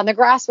jumped on the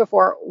grass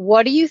before.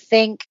 What do you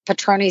think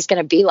Petroni is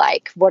going to be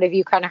like? What have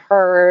you kind of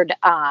heard?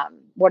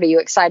 What are you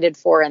excited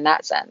for in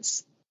that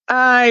sense?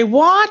 I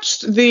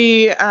watched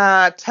the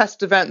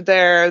test event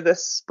there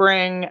this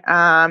spring,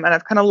 and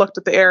I've kind of looked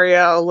at the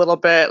area a little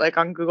bit, like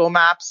on Google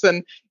Maps,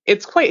 and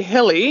it's quite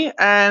hilly,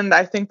 and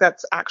I think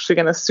that's actually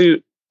going to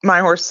suit my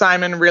horse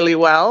Simon really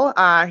well.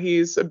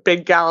 He's a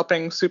big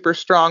galloping, super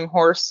strong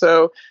horse,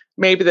 so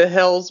maybe the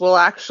hills will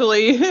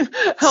actually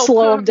help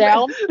slow him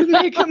down,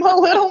 make him a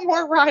little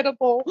more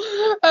rideable.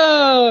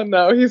 Oh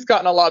no, he's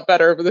gotten a lot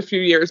better over the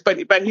few years, but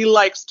he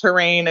likes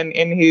terrain and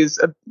he's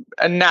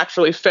a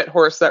naturally fit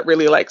horse that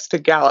really likes to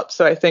gallop.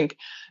 So I think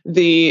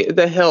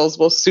the hills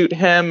will suit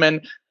him.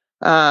 And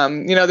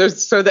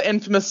there's sort of the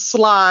infamous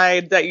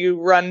slide that you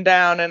run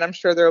down, and I'm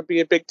sure there'll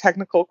be a big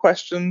technical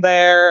question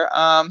there.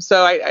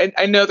 So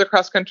I know the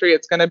cross country,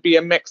 it's going to be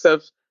a mix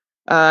of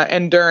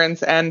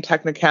endurance and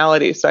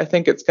technicality. So I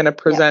think it's going to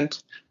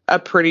present a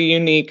pretty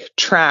unique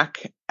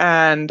track.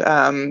 And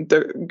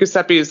the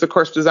Giuseppe is the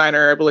course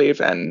designer, I believe,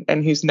 and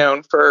he's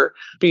known for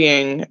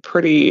being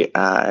pretty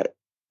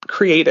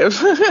creative.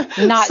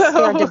 Not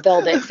scared to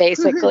build it,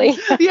 basically.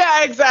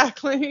 Yeah,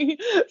 exactly.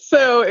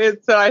 So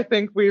I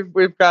think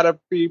we've got to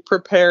be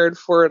prepared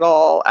for it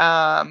all.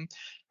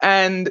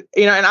 And,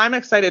 and I'm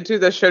excited too.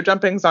 The show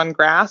jumping's on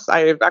grass.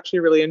 I've actually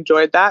really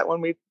enjoyed that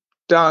when we've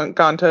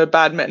gone to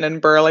badminton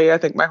and Burley. I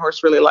think my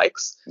horse really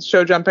likes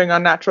show jumping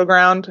on natural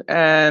ground.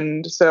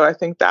 And so I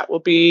think that will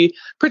be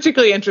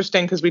particularly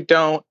interesting because we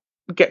don't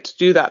get to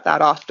do that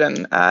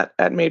often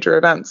at major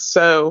events.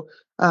 So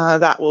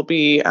that will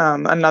be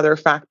another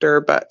factor,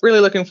 but really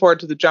looking forward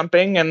to the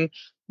jumping, and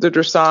the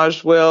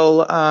dressage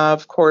will,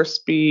 of course,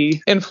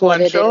 be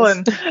influential.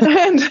 And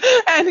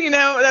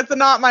that's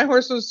not my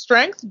horse's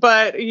strength,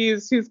 but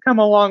he's come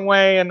a long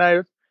way, and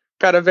I've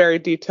got a very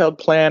detailed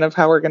plan of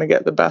how we're going to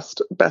get the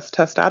best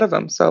test out of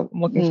him. So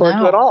I'm looking forward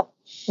to it all.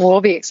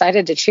 We'll be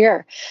excited to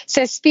cheer.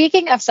 So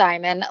speaking of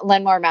Simon,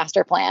 Lenmore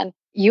Master Plan,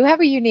 you have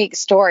a unique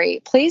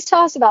story. Please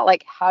tell us about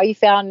how you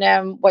found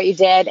him, what you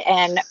did,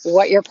 and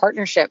what your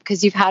partnership,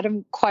 because you've had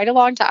him quite a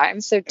long time.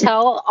 So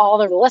tell all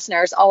the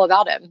listeners all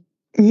about him.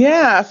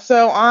 Yeah,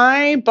 so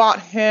I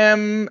bought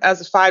him as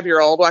a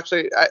 5-year-old. Well,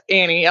 actually,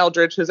 Annie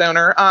Eldridge, his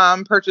owner,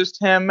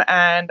 purchased him,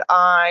 and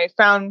I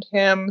found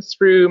him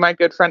through my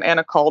good friend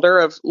Anna Calder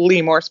of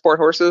Leemore Sport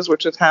Horses,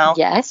 which is how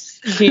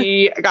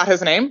he got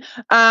his name.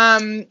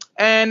 And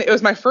it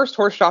was my first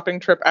horse shopping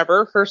trip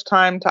ever, first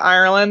time to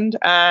Ireland,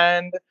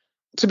 and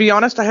to be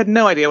honest, I had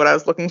no idea what I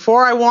was looking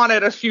for. I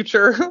wanted a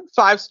future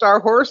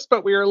 5-star horse,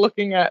 but we were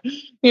looking at, 4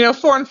 and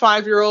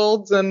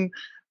 5-year-olds, and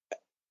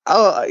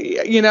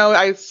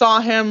I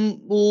saw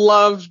him,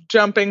 loved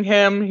jumping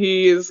him.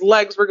 His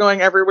legs were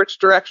going every which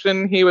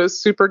direction. He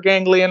was super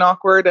gangly and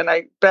awkward. And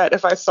I bet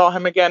if I saw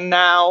him again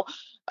now,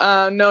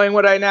 knowing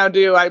what I now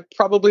do, I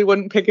probably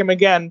wouldn't pick him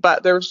again.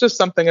 But there was just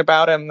something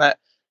about him that,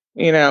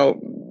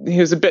 he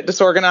was a bit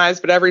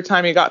disorganized, but every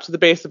time he got to the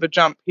base of a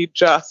jump, he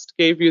just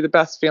gave you the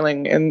best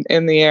feeling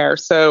in the air.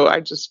 So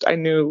I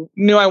knew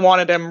I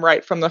wanted him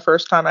right from the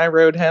first time I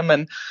rode him.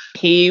 And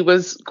he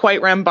was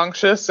quite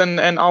rambunctious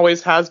and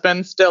always has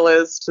been, still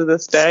is to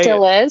this day.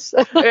 Still is.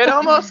 It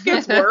almost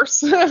gets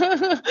worse.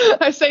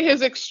 I say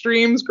his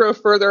extremes grow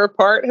further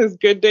apart. His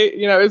good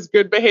his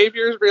good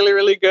behavior is really,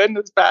 really good, and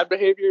his bad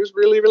behavior is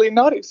really, really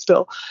naughty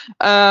still.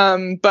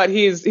 But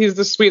he's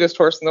the sweetest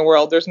horse in the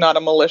world. There's not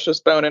a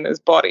malicious bone in his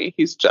body.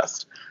 He's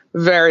just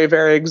very,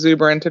 very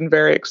exuberant and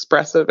very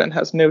expressive, and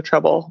has no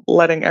trouble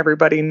letting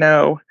everybody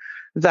know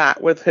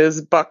that with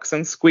his bucks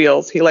and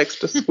squeals. He likes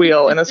to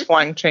squeal in his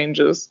flying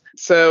changes.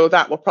 So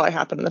that will probably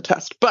happen in the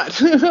test, but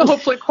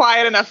hopefully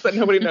quiet enough that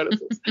nobody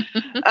notices.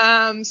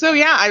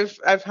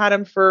 I've had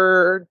him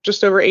for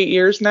just over 8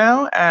 years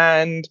now,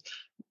 and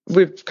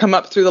we've come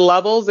up through the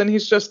levels, and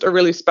he's just a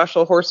really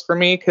special horse for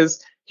me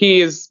because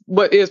he is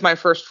what is my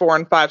first 4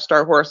 and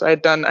 5-star horse. I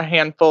had done a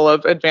handful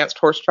of advanced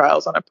horse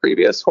trials on a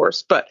previous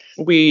horse, but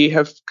we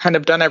have kind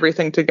of done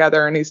everything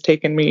together, and he's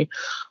taken me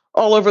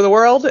all over the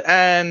world,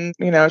 and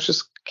it's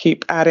just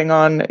keep adding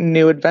on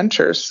new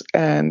adventures,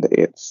 and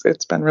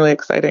it's been really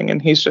exciting, and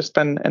he's just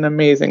been an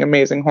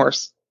amazing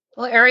horse.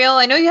 Well, Ariel,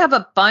 I know you have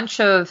a bunch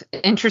of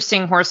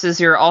interesting horses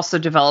you're also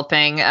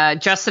developing.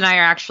 Jess and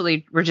I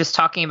were just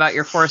talking about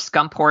your Forrest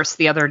Gump horse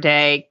the other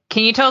day.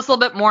 Can you tell us a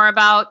little bit more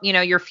about,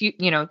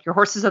 your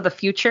horses of the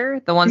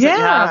future, the ones that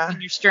you have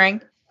in your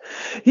string?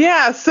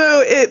 Yeah.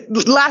 So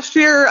last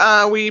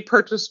year we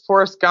purchased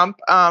Forrest Gump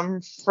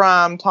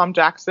from Tom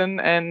Jackson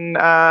in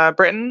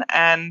Britain,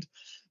 and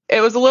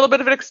it was a little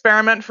bit of an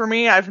experiment for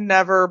me. I've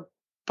never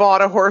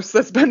bought a horse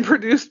that's been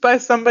produced by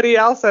somebody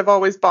else. I've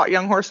always bought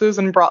young horses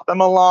and brought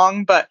them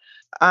along, but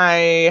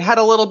I had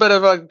a little bit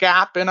of a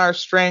gap in our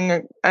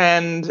string,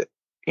 and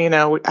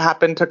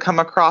happened to come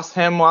across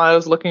him while I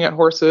was looking at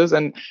horses,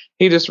 and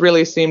he just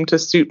really seemed to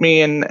suit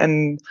me,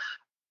 and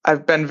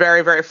I've been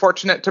very, very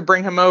fortunate to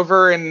bring him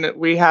over, and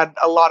we had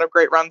a lot of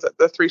great runs at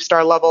the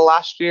 3-star level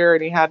last year,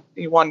 and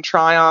he won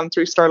Tryon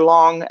 3-star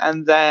long,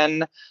 and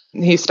then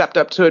he stepped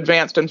up to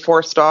advanced and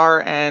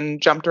 4-star and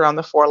jumped around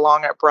the 4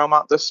 long at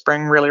Bromont this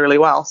spring really, really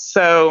well.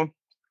 So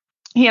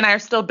he and I are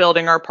still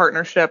building our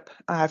partnership.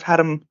 I've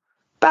had him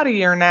about a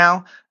year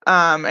now,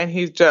 and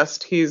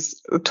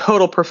he's a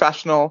total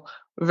professional,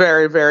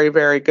 very, very,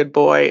 very good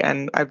boy,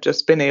 and I've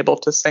just been able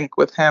to sync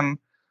with him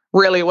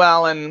really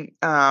well, and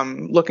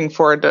looking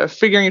forward to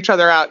figuring each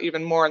other out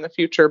even more in the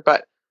future.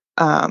 But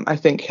I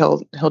think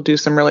he'll do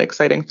some really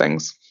exciting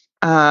things.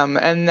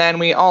 And then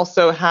we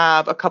also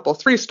have a couple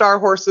 3-star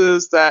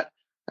horses that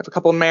have a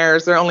couple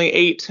mares. They're only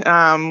 8.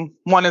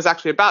 One is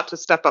actually about to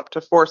step up to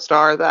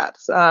 4-star.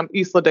 That's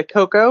Isla de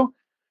Coco.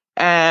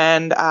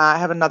 And I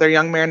have another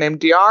young mare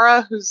named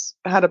Diara who's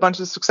had a bunch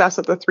of success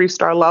at the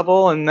 3-star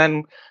level. And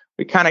then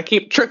we kind of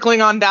keep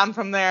trickling on down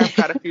from there. I've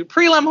got a few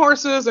prelim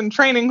horses and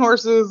training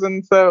horses.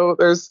 And so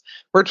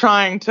we're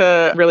trying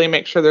to really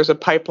make sure there's a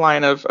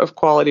pipeline of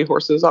quality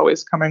horses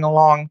always coming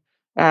along.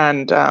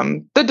 And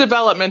the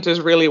development is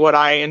really what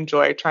I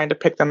enjoy, trying to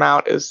pick them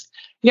out as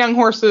young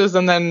horses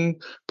and then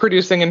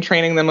producing and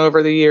training them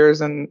over the years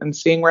and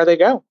seeing where they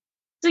go.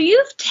 So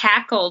you've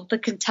tackled the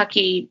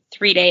Kentucky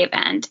 3-day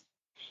event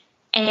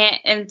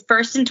and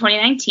first in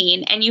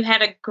 2019, and you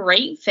had a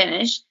great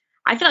finish.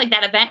 I feel like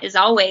that event is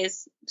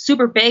always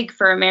super big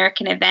for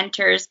American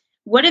eventers.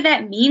 What did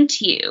that mean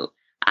to you?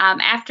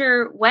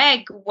 After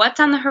WEG, what's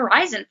on the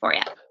horizon for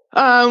you?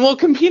 Well,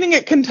 competing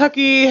at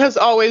Kentucky has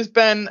always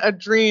been a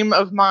dream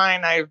of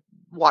mine. I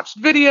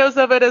watched videos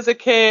of it as a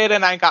kid,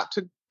 and I got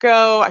to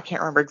go. I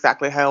can't remember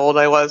exactly how old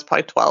I was,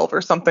 probably 12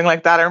 or something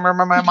like that. I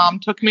remember my mom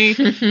took me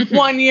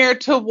 1 year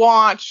to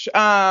watch.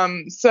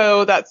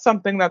 So that's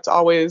something that's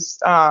always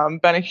been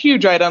a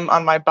huge item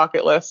on my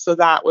bucket list. So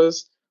that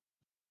was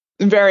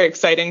very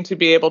exciting to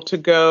be able to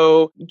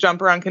go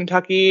jump around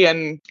Kentucky,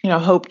 and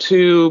hope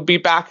to be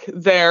back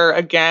there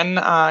again,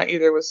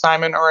 either with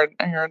Simon or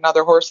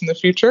another horse in the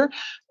future.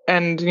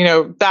 And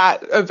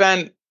that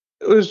event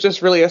was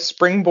just really a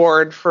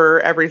springboard for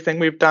everything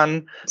we've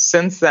done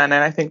since then,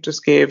 and I think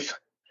just gave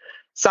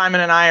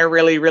Simon and I a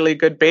really, really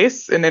good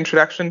base and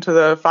introduction to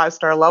the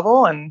 5-star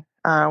level, and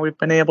we've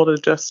been able to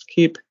just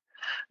keep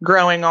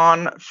growing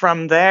on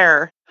from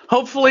there.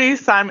 Hopefully,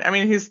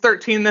 Simon, he's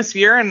 13 this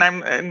year, and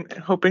I'm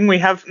hoping we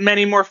have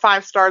many more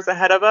 5 stars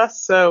ahead of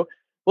us. So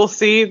we'll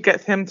see,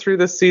 get him through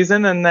the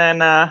season. And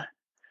then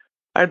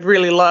I'd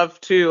really love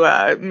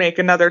to make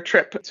another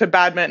trip to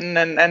Badminton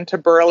and to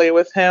Burley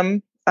with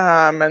him.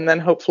 And then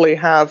hopefully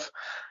have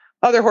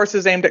other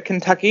horses aimed at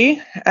Kentucky.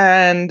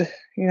 And,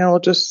 we'll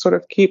just sort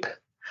of keep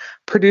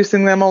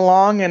producing them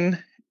along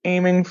and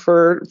aiming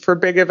for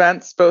big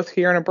events, both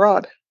here and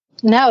abroad.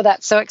 No,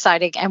 that's so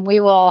exciting. And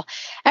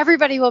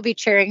everybody will be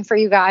cheering for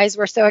you guys.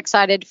 We're so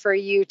excited for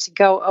you to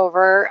go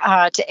over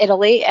to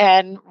Italy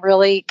and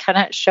really kind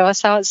of show us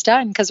how it's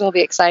done, because it will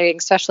be exciting,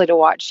 especially to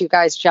watch you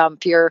guys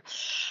jump. You're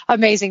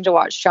amazing to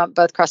watch jump,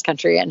 both cross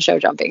country and show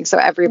jumping. So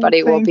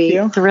everybody will be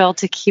thrilled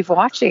to keep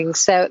watching.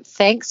 So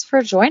thanks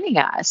for joining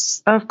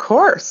us. Of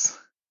course.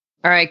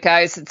 All right,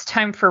 guys, it's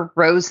time for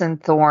Rose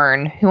and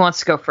Thorn. Who wants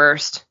to go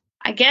first?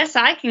 I guess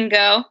I can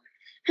go.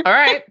 All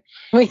right.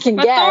 We can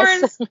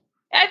guess.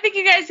 I think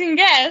you guys can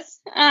guess.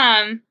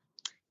 All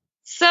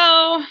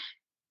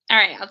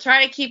right, I'll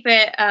try to keep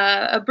it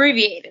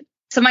abbreviated.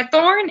 So my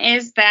thorn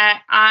is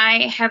that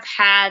I have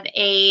had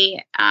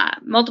a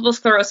multiple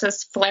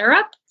sclerosis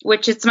flare-up,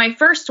 which it's my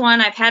first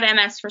one. I've had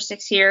MS for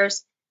 6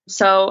 years,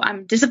 so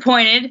I'm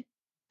disappointed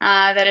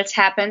that it's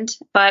happened.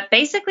 But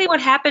basically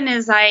what happened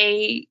is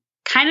I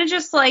kind of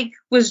just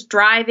was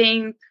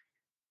driving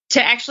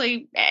to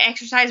actually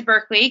exercise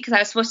Berkeley, because I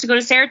was supposed to go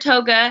to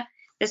Saratoga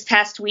this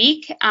past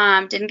week.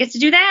 Didn't get to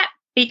do that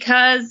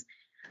because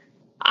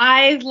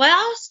I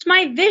lost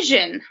my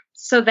vision.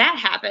 So that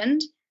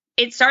happened.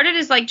 It started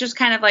as just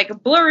kind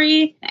of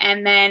blurry,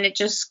 and then it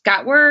just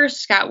got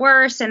worse.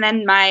 And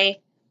then my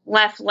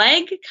left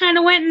leg kind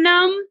of went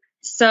numb.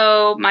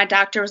 So my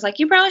doctor was like,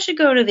 you probably should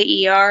go to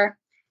the ER.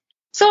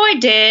 So I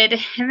did.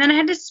 And then I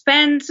had to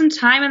spend some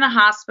time in the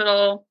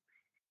hospital.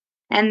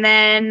 And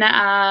then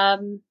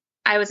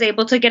I was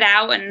able to get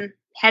out and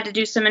had to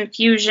do some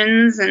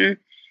infusions, and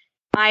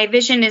my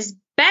vision is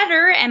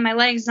better and my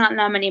leg's not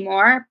numb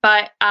anymore,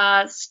 but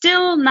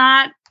still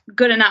not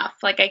good enough.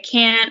 I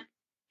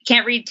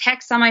can't read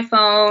text on my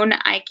phone.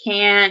 I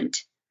can't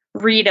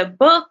read a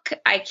book.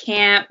 I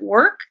can't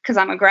work because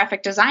I'm a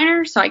graphic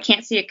designer, so I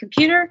can't see a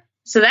computer.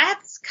 So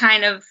that's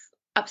kind of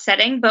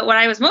upsetting. But what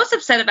I was most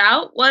upset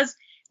about was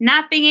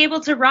not being able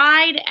to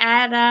ride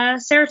at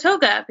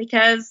Saratoga,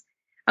 because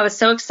I was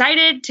so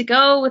excited to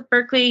go with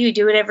Berkeley. We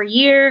do it every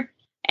year.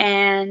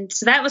 And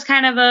so that was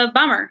kind of a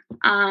bummer.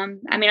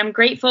 I'm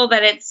grateful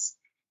that it's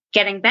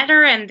getting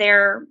better, and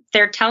they're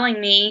telling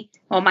me,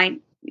 well, my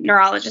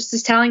neurologist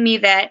is telling me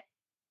that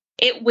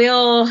it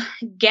will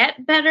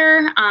get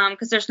better,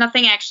 because there's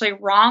nothing actually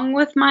wrong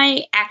with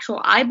my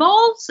actual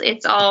eyeballs.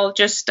 It's all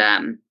just,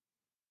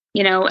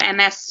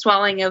 MS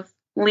swelling of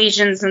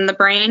lesions in the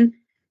brain.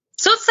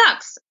 So it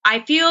sucks. I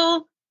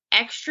feel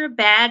extra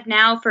bad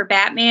now for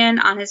Batman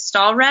on his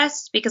stall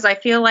rest, because I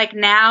feel like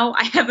now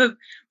I have a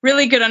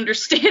really good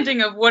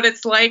understanding of what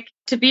it's like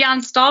to be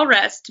on stall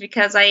rest,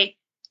 because I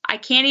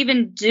can't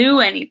even do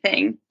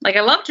anything. I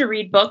love to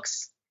read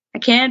books. I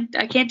can't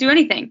do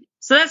anything.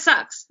 So that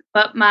sucks.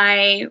 But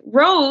my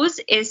rose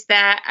is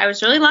that I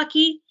was really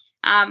lucky.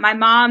 My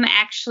mom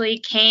actually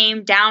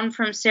came down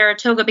from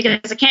Saratoga,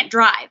 because I can't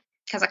drive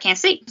because I can't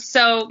see.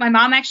 So my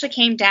mom actually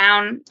came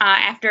down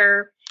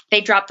after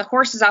they dropped the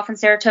horses off in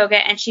Saratoga,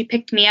 and she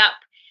picked me up.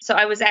 So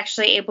I was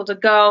actually able to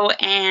go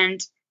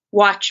and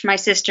watch my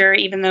sister,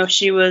 even though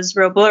she was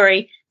real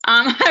blurry.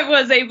 I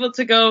was able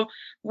to go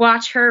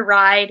watch her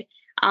ride.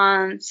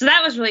 So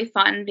that was really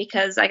fun,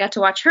 because I got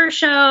to watch her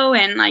show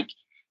and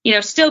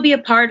still be a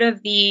part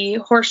of the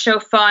horse show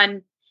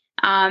fun,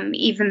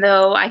 even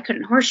though I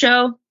couldn't horse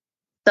show.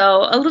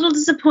 So a little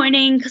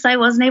disappointing because I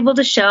wasn't able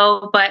to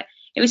show, but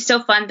it was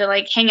still fun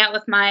to hang out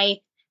with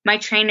my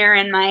trainer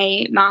and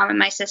my mom and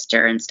my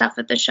sister and stuff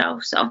at the show.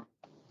 So,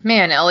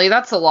 man, Ellie,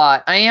 that's a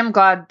lot. I am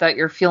glad that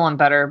you're feeling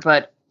better,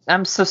 but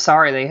I'm so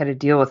sorry that you had to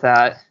deal with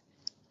that.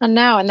 I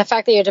know. And the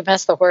fact that you had to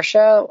miss the horse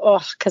show,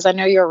 because I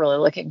know you're really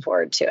looking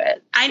forward to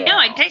it. I know.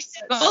 I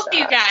texted both of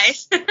you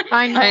guys.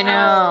 I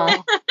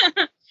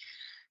know.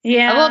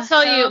 Yeah. I will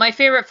tell you, my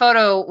favorite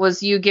photo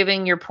was you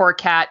giving your poor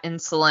cat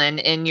insulin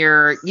in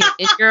your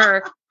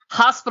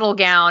hospital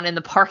gown in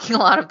the parking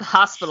lot of the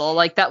hospital.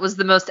 Like that was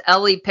the most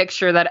Ellie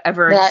picture that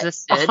ever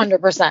existed.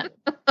 100%.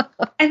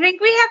 I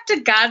think we have to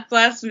God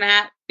bless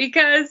Matt,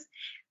 because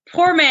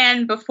poor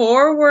man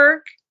before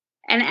work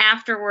and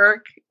after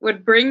work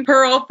would bring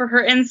Pearl for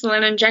her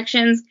insulin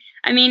injections.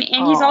 I mean,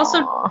 and he's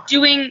also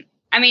doing,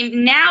 I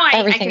mean, now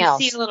I can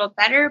see a little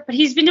better, but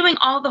he's been doing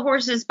all the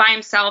horses by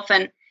himself,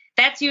 and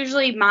that's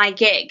usually my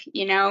gig,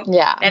 you know?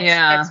 Yeah.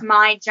 That's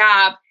my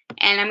job.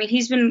 And I mean,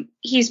 he's been,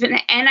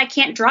 and I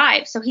can't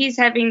drive. So he's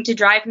having to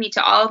drive me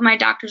to all of my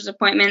doctor's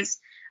appointments.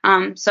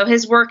 So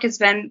his work has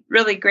been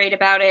really great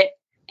about it.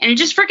 And it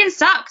just freaking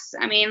sucks.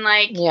 I mean,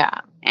 like,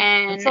 yeah.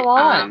 And it's a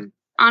lot.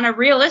 On a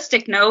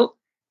realistic note,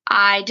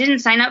 I didn't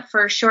sign up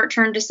for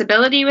short-term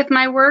disability with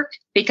my work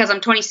because I'm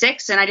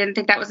 26 and I didn't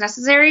think that was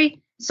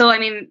necessary. So, I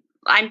mean,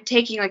 I'm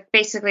taking like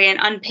basically an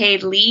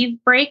unpaid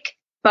leave break,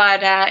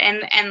 but,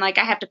 and like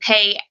I have to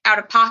pay out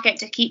of pocket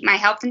to keep my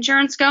health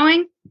insurance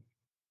going.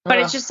 But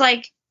it's just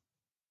like,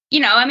 you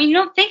know, I mean, you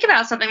don't think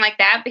about something like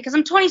that because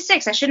I'm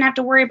 26. I shouldn't have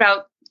to worry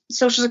about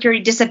Social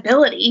Security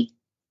disability,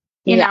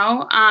 you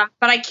know,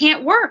 but I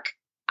can't work.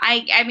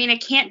 I mean, I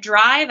can't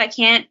drive.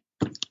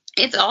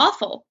 It's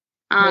awful.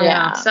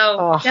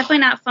 So definitely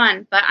not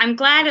fun, but I'm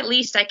glad at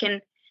least I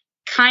can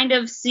kind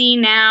of see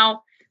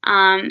now.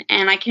 And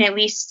I can at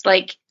least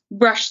like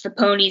brush the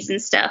ponies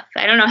and stuff.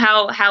 I don't know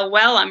how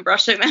well I'm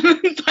brushing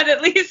them, but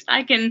at least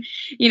I can,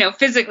 you know,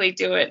 physically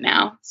do it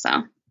now.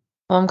 So.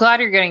 Well, I'm glad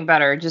you're getting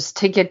better. Just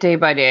take it day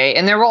by day.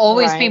 And there will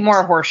always be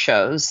more horse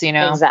shows, you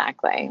know?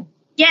 Exactly.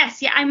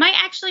 Yes. Yeah. I might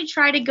actually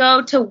try to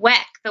go to WEC,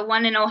 the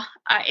one in,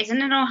 isn't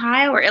it in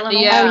Ohio or Illinois?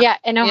 Yeah. Oh, yeah.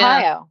 In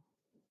Ohio.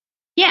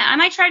 Yeah. I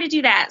might try to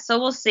do that.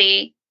 So we'll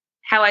see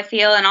how I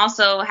feel and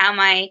also how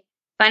my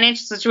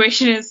financial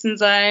situation is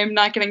since I'm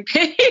not getting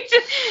paid.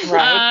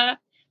 Right.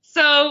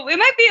 So it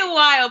might be a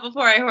while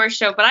before I horse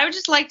show, but I would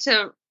just like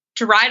to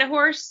ride a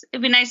horse.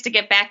 It'd be nice to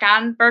get back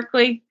on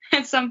Berkeley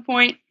at some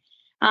point.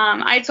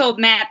 I told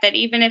Matt that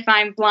even if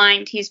I'm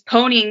blind, he's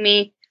ponying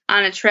me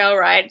on a trail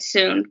ride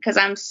soon because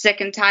I'm sick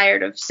and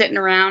tired of sitting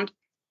around.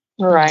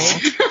 Right.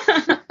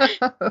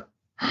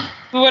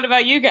 What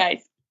about you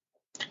guys?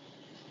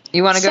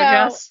 You want to go,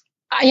 Jess?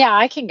 Yeah,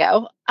 I can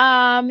go.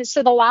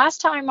 So the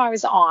last time I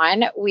was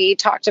on, we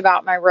talked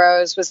about my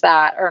rose was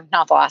that, or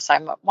not the last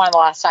time, one of the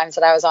last times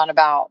that I was on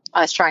about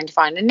us trying to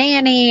find a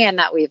nanny and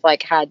that we've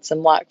like had some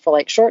luck for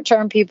like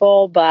short-term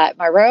people. But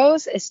my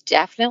rose is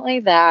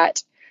definitely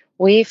that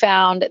we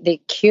found the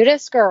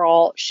cutest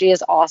girl. She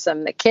is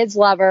awesome. The kids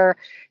love her.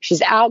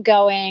 She's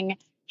outgoing.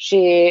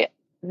 She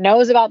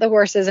knows about the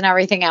horses and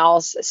everything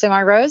else. So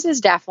my rose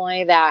is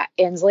definitely that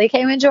Inslee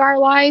came into our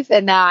life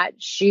and that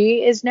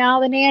she is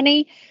now the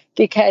nanny,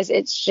 because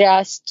it's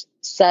just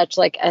such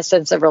like a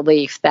sense of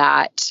relief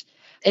that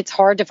it's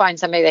hard to find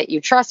somebody that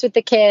you trust with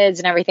the kids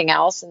and everything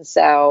else. And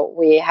so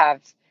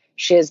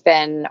she has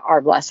been our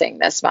blessing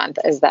this month,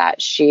 is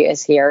that she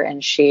is here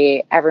and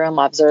everyone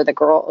loves her. The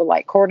girl,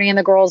 like Courtney and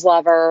the girls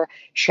love her.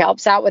 She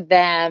helps out with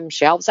them.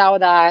 She helps out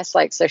with us.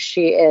 Like, so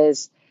she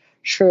is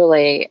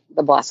truly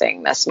the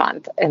blessing this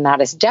month. And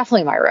that is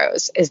definitely my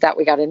rose, is that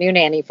we got a new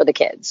nanny for the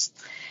kids.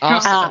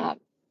 Awesome.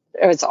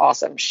 It was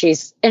awesome.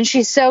 She's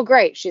so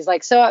great. She's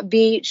like so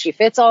upbeat. She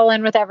fits all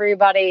in with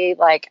everybody.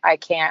 Like, I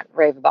can't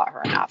rave about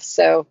her enough.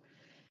 So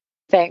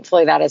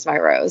thankfully that is my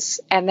rose.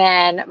 And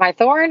then my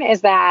thorn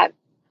is that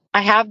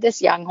I have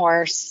this young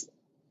horse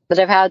that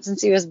I've had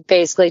since he was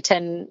basically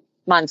 10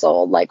 months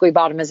old. Like, we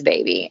bought him as a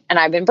baby and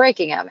I've been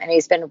breaking him and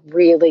he's been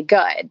really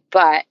good,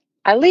 but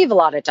I leave a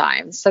lot of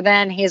times. So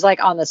then he's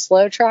like on the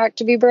slow track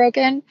to be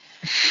broken.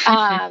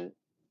 And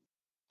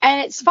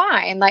it's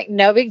fine. Like,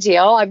 no big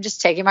deal. I'm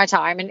just taking my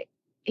time and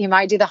he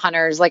might do the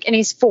hunters, like, and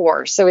he's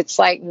 4. So it's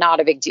like not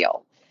a big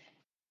deal.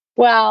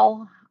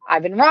 Well,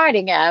 I've been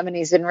riding him and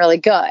he's been really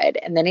good.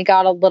 And then he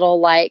got a little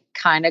like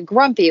kind of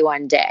grumpy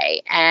one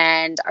day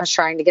and I was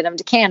trying to get him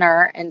to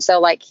canter. And so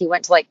like he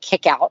went to like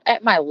kick out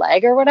at my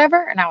leg or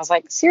whatever. And I was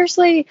like,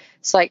 seriously?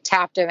 So like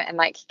tapped him and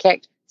like he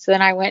kicked. So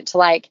then I went to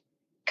like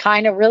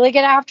kind of really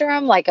get after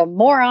him like a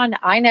moron.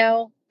 I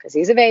know, because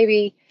he's a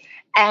baby.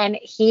 And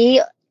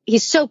he's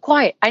so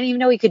quiet. I didn't even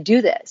know he could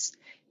do this.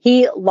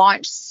 He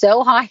launched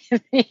so high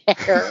in the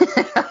air.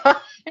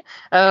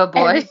 Oh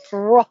boy. And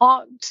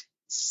rocked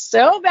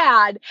so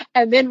bad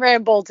and then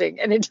ran bolting,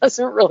 and it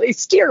doesn't really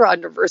steer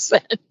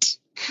 100%.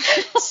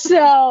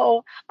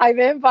 So I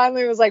then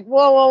finally was like,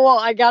 whoa.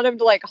 I got him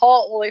to like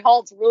halt. Well, he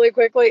halts really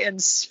quickly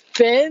and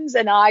spins,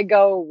 and I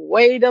go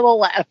way to the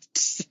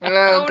left.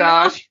 Oh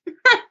gosh.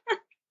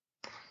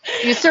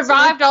 You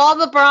survived all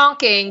the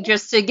bronking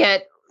just to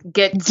get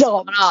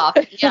dumped off.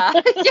 Yeah.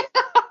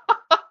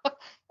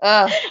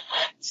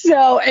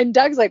 So, and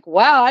Doug's like,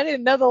 wow, I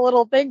didn't know the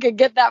little thing could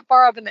get that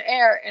far up in the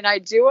air. And I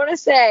do want to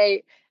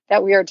say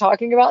that we are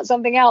talking about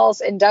something else.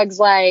 And Doug's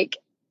like,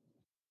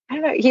 I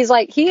don't know. He's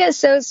like, he is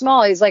so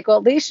small. He's like, well,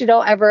 at least you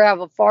don't ever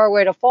have a far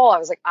way to fall. I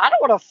was like, I don't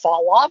want to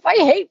fall off. I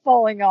hate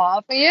falling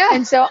off. Yeah.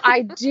 And so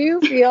I do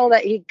feel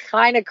that he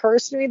kind of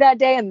cursed me that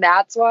day. And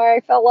that's why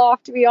I fell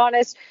off, to be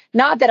honest.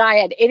 Not that I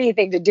had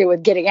anything to do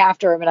with getting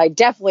after him. And I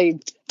definitely,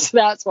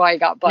 that's why I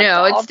got bumped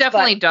No, off. it's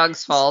definitely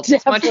Doug's fault.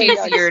 It's much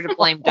easier to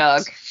blame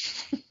Doug.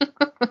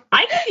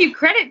 I give you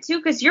credit too,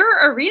 because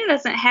your arena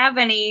doesn't have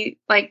any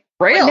like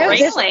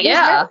Railing.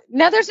 Yeah.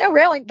 No, there's no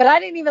railing, but I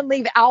didn't even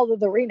leave out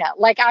of the arena.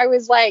 Like I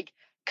was like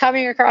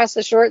coming across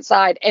the short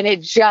side and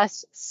it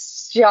just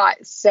shot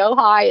so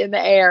high in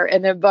the air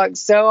and then bucked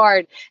so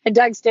hard. And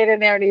Doug's standing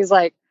there and he's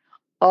like,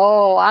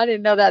 oh, I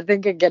didn't know that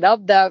thing could get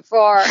up that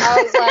far.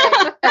 I was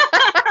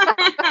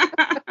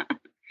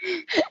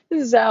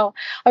like, so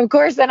of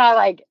course then I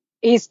like,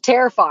 he's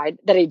terrified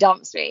that he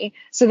dumps me.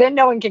 So then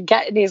no one can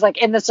get, and he's like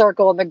in the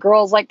circle and the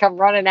girls like come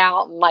running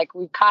out and like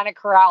we kind of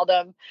corralled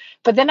him.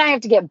 But then I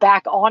have to get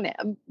back on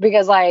him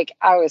because like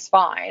I was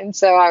fine.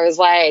 So I was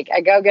like,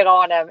 I go get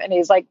on him and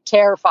he's like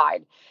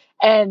terrified.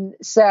 And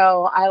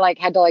so I like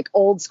had to like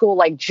old school,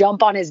 like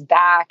jump on his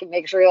back and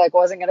make sure he like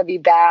wasn't going to be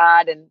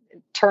bad and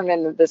turn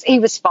into this. He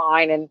was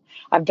fine. And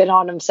I've been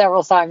on him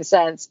several times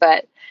since,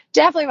 but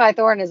definitely my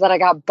thorn is that I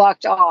got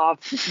bucked off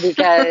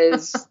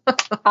because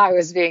I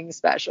was being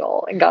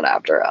special and got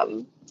after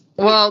him.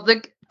 Well,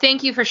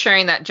 thank you for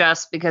sharing that,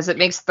 Jess, because it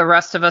makes the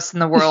rest of us in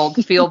the world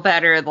feel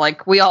better.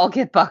 Like we all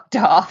get bucked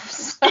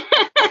off.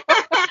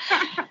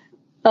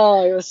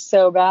 Oh, it was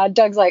so bad.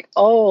 Doug's like,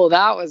 oh,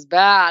 that was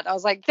bad. I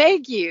was like,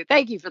 thank you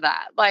for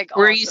that. Like,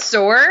 were awesome. you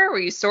sore? Were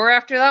you sore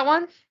after that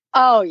one?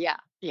 Oh yeah.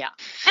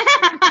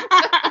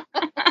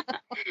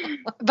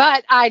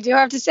 But I do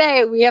have to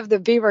say, we have the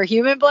Beamer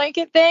human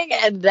blanket thing,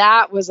 and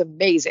that was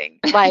amazing.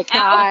 Like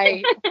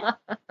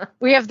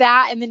we have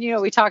that, and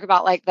then we talk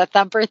about like the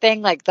thumper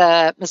thing, like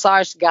the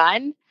massage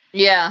gun.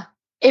 Yeah.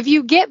 If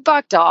you get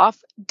bucked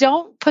off,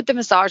 don't put the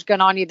massage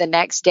gun on you the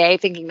next day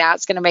thinking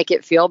that's going to make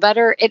it feel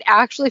better. It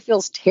actually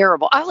feels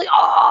terrible. I was like,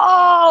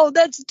 oh,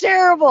 that's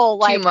terrible.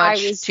 Like too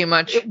much.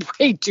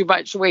 Way too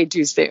much, way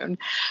too soon.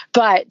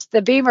 But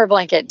the Beamer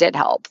blanket did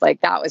help.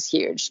 Like that was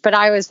huge. But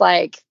I was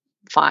like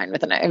fine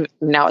with it.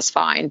 Now it's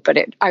fine. But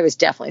I was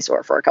definitely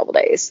sore for a couple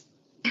days.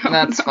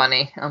 That's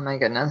funny. Oh my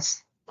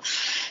goodness.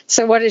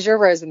 So what is your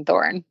rose and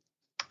thorn?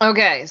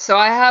 Okay, so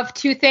I have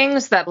two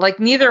things that like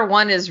neither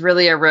one is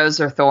really a rose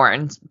or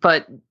thorn,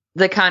 but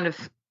the kind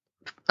of,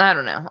 I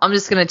don't know. I'm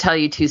just going to tell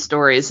you two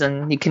stories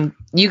and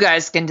you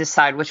guys can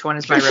decide which one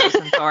is my rose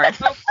and thorn.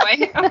 Oh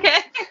boy. Okay.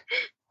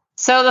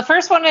 So the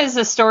first one is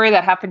a story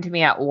that happened to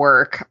me at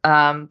work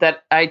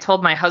that I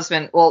told my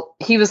husband. Well,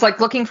 he was like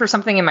looking for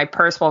something in my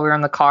purse while we were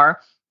in the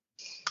car.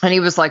 And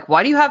he was like,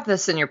 why do you have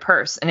this in your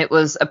purse? And it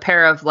was a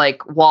pair of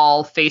like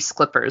wall face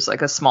clippers,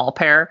 like a small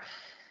pair.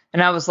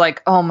 And I was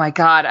like, oh my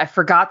God, I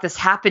forgot this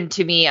happened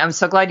to me. I'm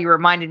so glad you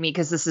reminded me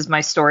because this is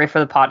my story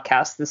for the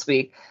podcast this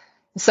week.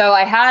 So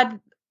I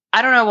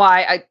don't know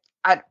why,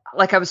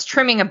 I was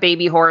trimming a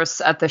baby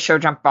horse at the show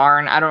jump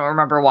barn. I don't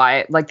remember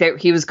why.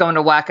 He was going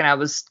to WEG and I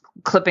was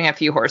clipping a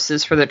few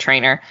horses for the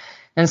trainer.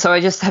 And so I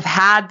just have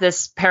had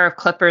this pair of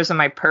clippers in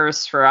my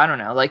purse for, I don't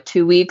know, like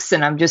 2 weeks.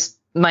 And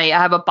I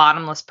have a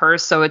bottomless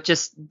purse. So it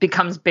just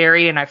becomes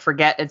buried and I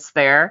forget it's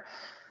there.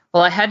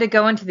 Well, I had to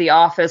go into the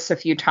office a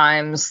few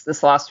times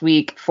this last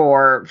week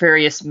for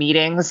various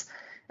meetings,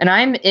 and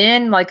I'm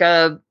in like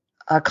a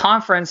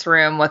conference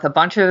room with a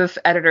bunch of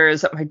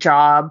editors at my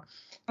job.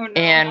 Oh, no,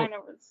 and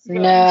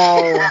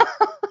no.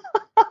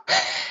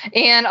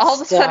 And all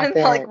of a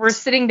sudden, like we're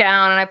sitting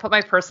down and I put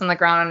my purse on the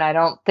ground and I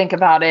don't think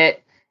about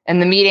it.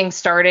 And the meeting's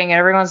starting and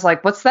everyone's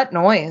like, what's that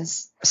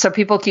noise? So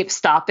people keep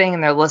stopping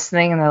and they're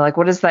listening and they're like,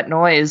 what is that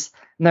noise?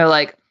 And they're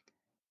like,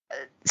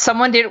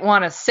 someone didn't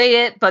want to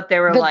say it, but they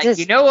were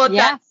you know what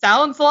that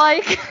sounds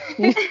like?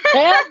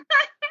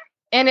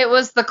 And it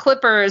was the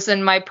clippers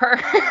in my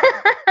purse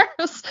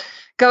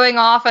going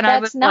off. And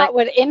that's not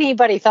what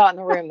anybody thought in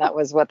the room. That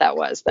was what that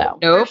was, though.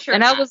 Nope. Sure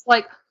and not. I was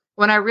like,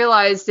 when I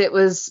realized it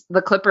was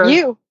the clippers,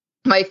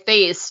 my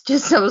face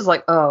I was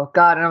like, oh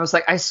God. And I was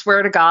like, I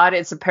swear to God,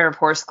 it's a pair of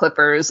horse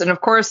clippers. And of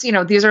course,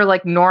 these are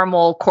like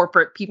normal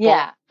corporate people.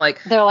 Yeah.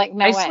 Like, they're like,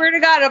 no I way. swear to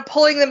God, I'm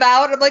pulling them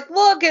out. I'm like,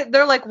 look,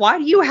 they're like, why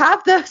do you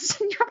have this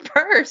in your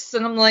purse?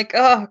 And I'm like,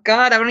 oh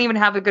God, I don't even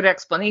have a good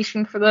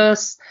explanation for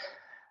this.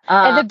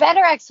 And the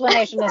better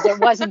explanation is it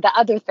wasn't the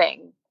other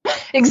thing.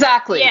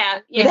 Exactly. Yeah.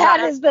 That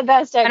is the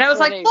best explanation. And I was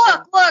like,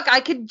 look, I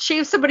could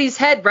shave somebody's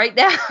head right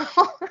now.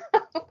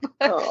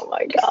 Oh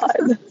my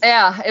God.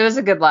 Yeah, it was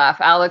a good laugh.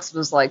 Alex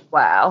was like,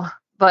 wow.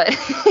 But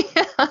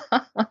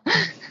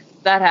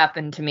that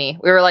happened to me.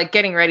 We were like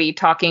getting ready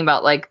talking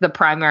about like the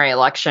primary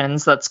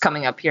elections that's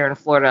coming up here in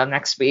Florida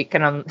next week.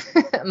 And I'm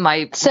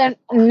so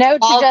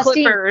note to Justine,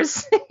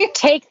 clippers.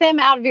 Take them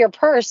out of your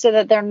purse so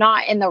that they're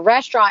not in the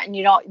restaurant and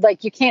you don't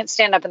like, you can't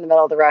stand up in the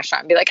middle of the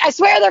restaurant and be like, I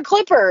swear they're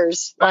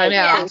clippers. I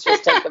know.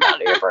 Just take them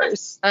out of your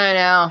purse. I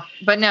know.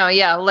 But no,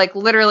 yeah, like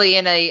literally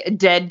in a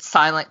dead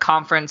silent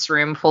conference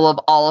room full of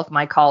all of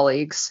my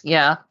colleagues.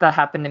 Yeah, that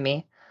happened to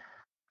me.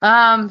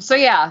 So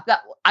yeah,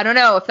 I don't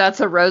know if that's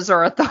a rose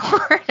or a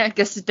thorn. I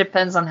guess it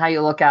depends on how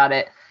you look at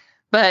it.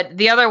 But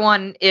the other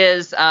one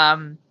is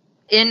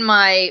in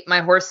my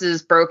horse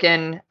is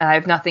broken. I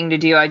have nothing to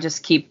do. I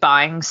just keep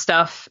buying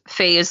stuff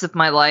phase of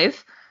my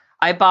life.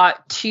 I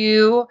bought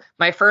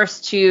my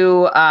first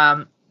two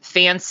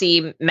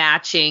fancy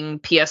matching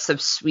PS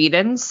of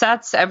Sweden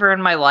sets ever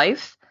in my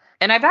life.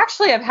 And I've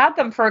had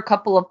them for a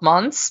couple of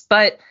months,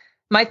 but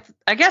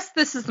I guess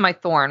this is my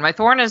thorn. My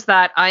thorn is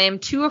that I am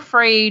too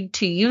afraid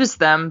to use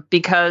them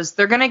because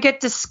they're going to get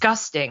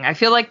disgusting. I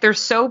feel like they're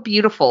so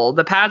beautiful.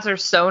 The pads are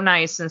so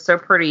nice and so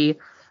pretty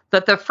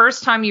that the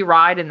first time you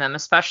ride in them,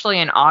 especially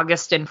in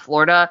August in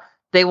Florida,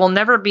 they will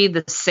never be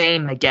the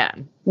same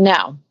again.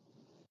 No.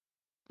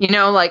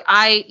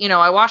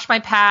 I wash my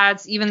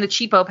pads, even the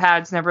cheapo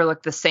pads never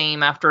look the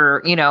same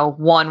after,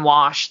 one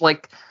wash.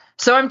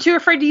 So I'm too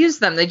afraid to use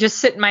them. They just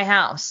sit in my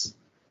house.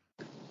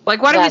 Why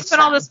do we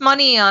spend all this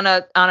money on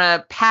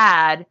a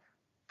pad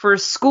for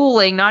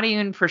schooling, not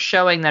even for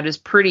showing that is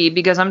pretty,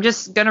 because I'm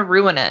just going to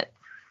ruin it,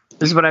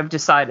 is what I've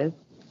decided.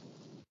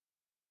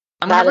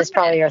 That is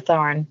probably your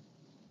thorn.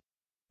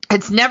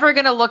 It's never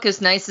going to look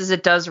as nice as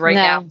it does right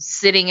now,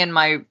 sitting in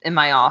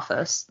my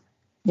office.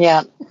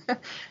 Yeah.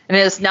 And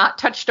it has not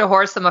touched a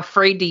horse. I'm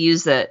afraid to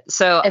use it.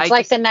 So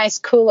it's the nice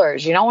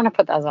coolers. You don't want to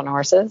put those on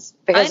horses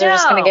because they're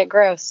just going to get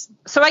gross.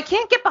 So I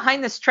can't get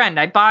behind this trend.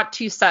 I bought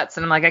 2 sets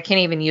and I'm like, I can't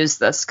even use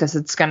this because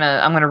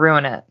I'm going to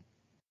ruin it.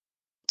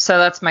 So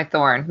that's my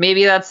thorn.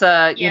 Maybe that's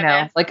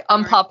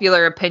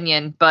unpopular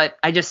opinion, but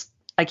I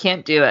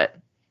can't do it.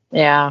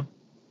 Yeah.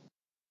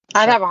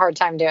 I'd have a hard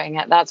time doing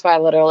it. That's why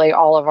literally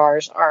all of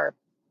ours are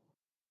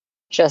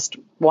just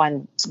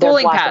one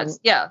schooling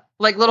pads. Yeah.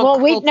 Like little.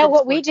 Well,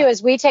 what we do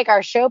is we take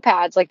our show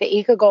pads, like the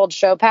Eco Gold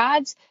show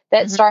pads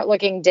that start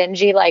looking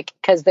dingy,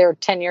 because they're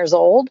 10 years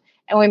old,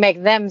 and we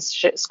make them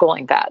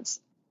schooling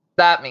pads.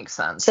 That makes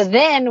sense. So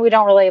then we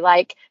don't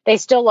really they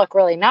still look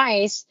really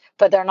nice,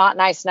 but they're not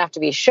nice enough to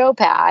be show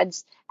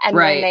pads. And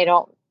then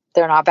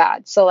they're not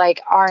bad. So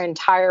our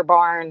entire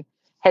barn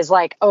has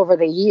over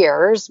the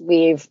years,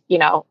 we've,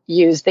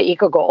 used the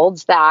Eco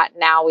Golds that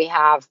now we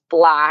have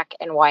black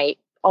and white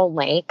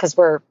only because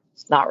we're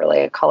not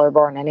really a color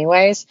barn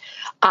anyways.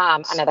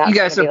 I know that you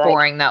guys are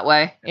boring that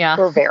way. Yeah.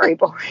 We're very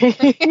boring.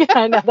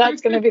 I know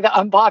that's going to be the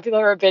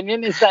unpopular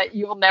opinion, is that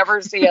you will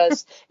never see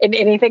us in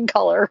anything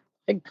color,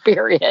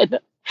 period.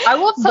 I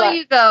will tell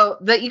you though,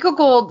 the Eco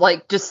Gold,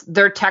 just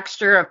their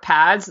texture of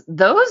pads,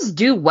 those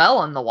do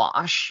well in the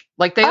wash.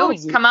 They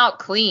always come out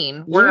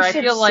clean, where I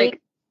feel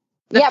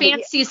the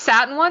fancy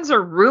satin ones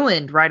are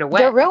ruined right away.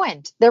 They're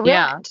ruined.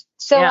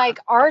 So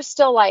ours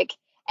still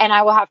and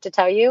I will have to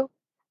tell you,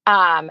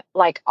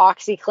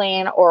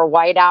 OxyClean or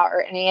Whiteout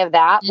or any of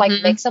that,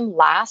 makes them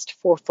last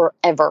for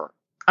forever.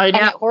 I know.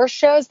 And at horse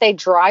shows, they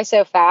dry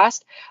so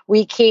fast.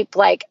 We keep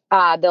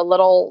the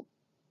little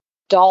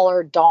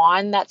dollar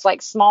Dawn that's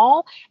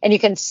small, and you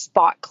can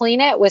spot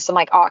clean it with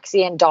some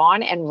Oxy and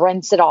Dawn and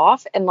rinse it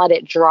off and let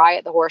it dry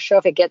at the horse show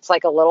if it gets a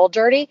little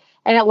dirty,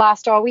 and it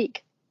lasts all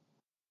week.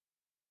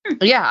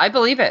 Yeah, I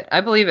believe it.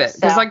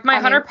 Because my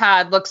hunter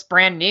pad looks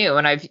brand new,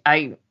 and I've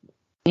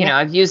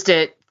used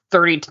it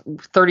 30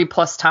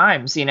 plus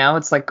times,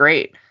 it's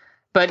great.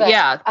 But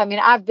yeah.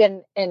 I've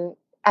been in,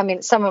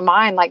 some of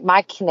mine,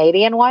 my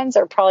Canadian ones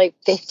are probably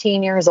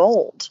 15 years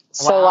old.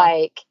 So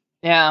wow.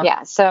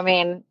 Yeah. So,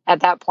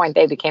 at that point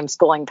they became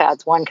schooling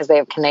pads, one, because they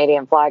have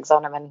Canadian flags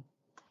on them, and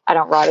I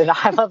don't ride at a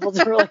high level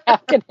to really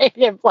have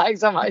Canadian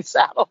flags on my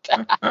saddle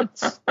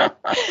pads.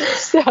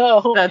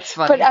 So that's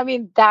funny.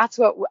 But that's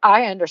what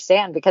I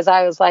understand, because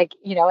I was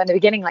in the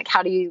beginning,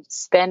 how do you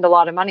spend a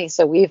lot of money?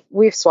 So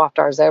we've swapped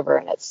ours over,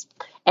 and it's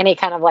any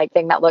kind of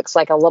thing that looks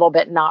a little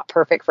bit not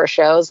perfect for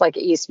shows. It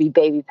used to be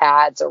baby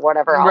pads or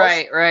whatever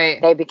else.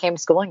 Right. They became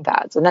schooling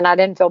pads, and then I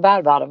didn't feel bad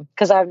about them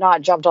because I've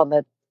not jumped on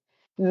the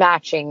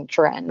matching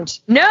trend.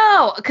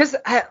 No, because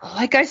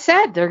like I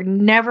said, they're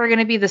never going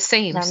to be the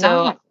same. They're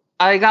so not.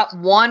 I got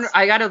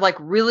to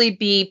really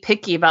be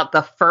picky about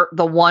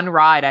the one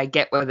ride I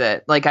get with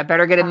it. I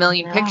better get a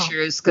million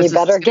pictures, because you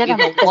better get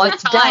them one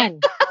time.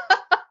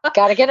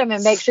 Got to get them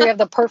and make sure you have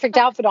the perfect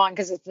outfit on,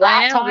 because it's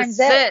that time.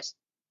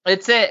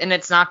 It's it, and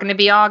it's not going to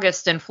be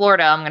August in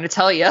Florida. I'm going to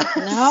tell you.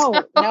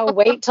 No,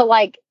 wait till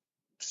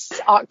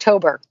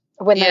October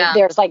when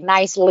there's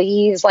nice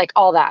leaves,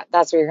 all that.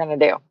 That's what you're going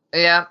to do.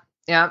 Yeah,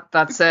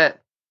 that's it.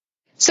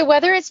 So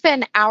whether it's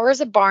been hours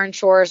of barn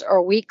chores or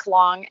a week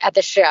long at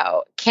the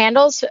show,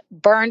 candles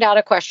burned out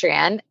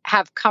equestrian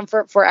have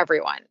comfort for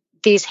everyone.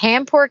 These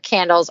hand-poured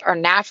candles are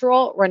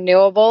natural,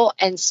 renewable,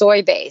 and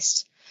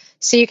soy-based,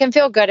 so you can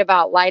feel good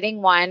about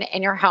lighting one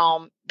in your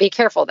home. Be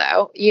careful,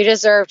 though. You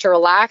deserve to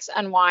relax,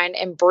 unwind,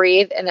 and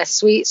breathe in the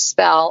sweet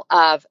spell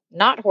of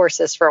not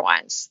horses for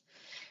once.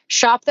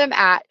 Shop them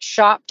at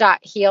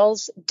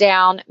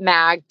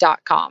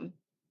shop.heelsdownmag.com.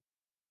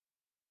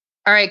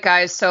 All right,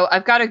 guys. So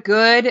I've got a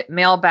good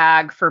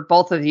mailbag for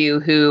both of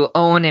you who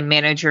own and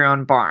manage your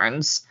own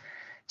barns.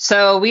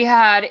 So we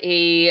had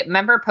a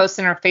member post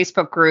in our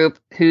Facebook group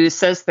who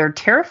says they're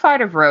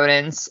terrified of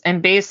rodents,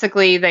 and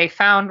basically they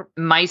found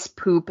mice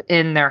poop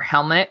in their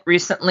helmet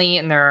recently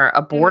and they're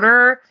a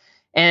boarder,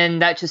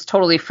 and that just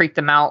totally freaked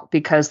them out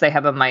because they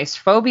have a mice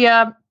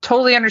phobia.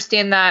 Totally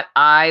understand that.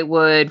 I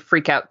would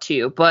freak out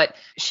too, but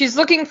she's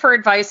looking for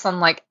advice on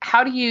like,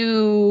 how do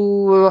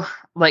you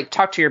like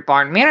talk to your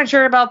barn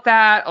manager about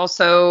that?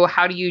 Also,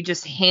 how do you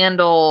just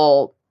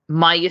handle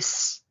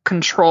mice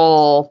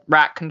control,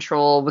 rat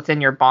control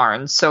within your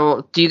barn?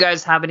 So do you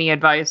guys have any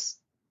advice?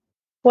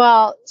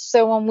 Well,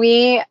 so when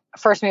we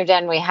first moved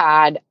in, we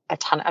had a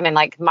ton. I mean,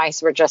 like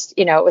mice were just,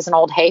 it was an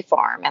old hay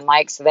farm, and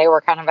like, so they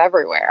were kind of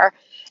everywhere.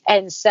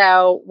 And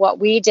so what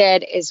we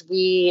did is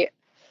we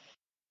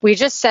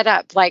just set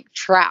up like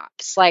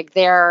traps. Like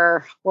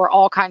there were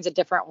all kinds of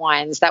different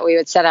ones that we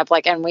would set up,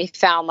 like, and we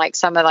found like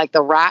some of like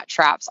the rat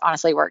traps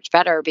honestly worked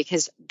better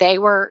because they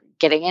were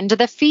getting into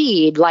the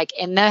feed, like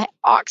in the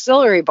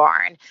auxiliary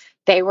barn.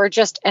 They were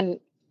just, and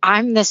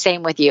I'm the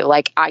same with you.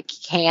 Like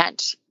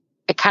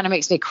it kind of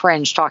makes me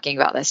cringe talking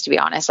about this, to be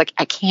honest. Like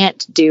I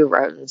can't do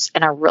rodents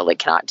and I really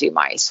cannot do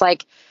mice.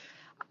 Like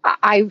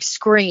I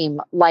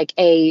scream like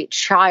a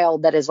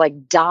child that is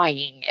like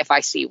dying if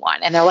I see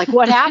one. And they're like,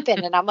 what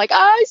happened? And I'm like,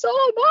 I saw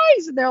a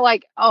mice. And they're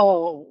like,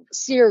 oh,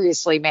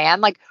 seriously, man.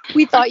 Like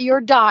we thought you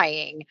were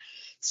dying.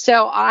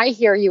 So I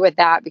hear you with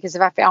that, because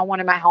if I found one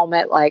in my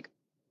helmet, like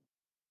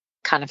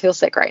kind of feel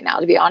sick right now,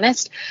 to be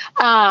honest.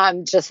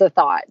 Just the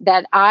thought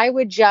that I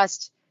would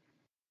just,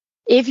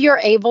 if you're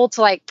able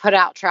to like put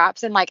out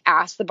traps and like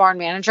ask the barn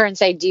manager and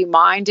say, do you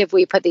mind if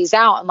we put these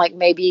out? And like,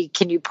 maybe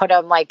can you put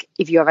them, like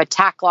if you have a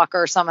tack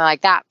locker or something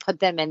like that, put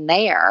them in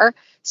there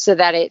so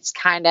that it's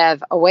kind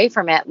of away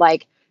from it.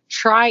 Like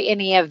try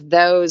any of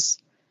those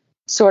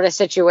sort of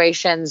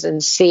situations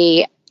and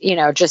see,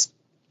 just,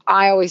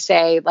 I always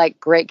say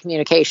like great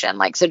communication.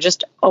 Like, so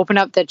just open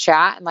up the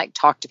chat and like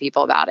talk to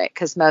people about it.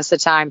 'Cause most of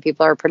the time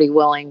people are pretty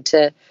willing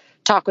to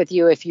talk with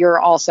you if you're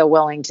also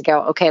willing to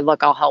go, okay,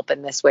 look, I'll help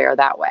in this way or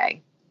that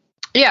way.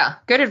 Yeah,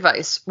 good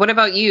advice. What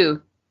about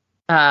you,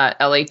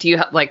 Ellie? Do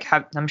you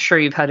I'm sure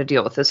you've had to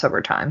deal with this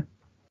over time.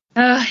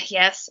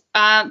 Yes.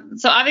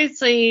 So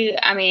obviously,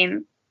 I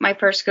mean, my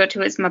first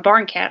go-to is my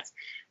barn cats.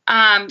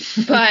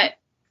 But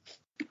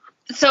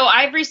so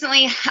I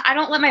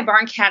don't let my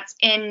barn cats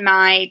in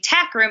my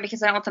tack room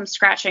because I don't want them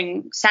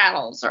scratching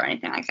saddles or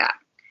anything like that.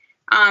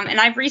 And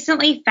I've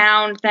recently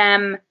found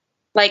them,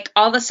 like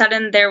all of a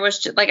sudden there was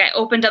just, like I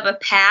opened up a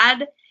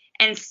pad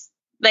and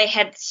they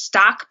had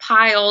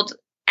stockpiled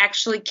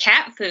actually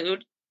cat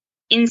food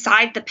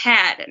inside the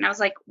pad. And I was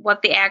like,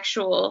 what the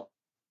actual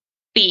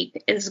beep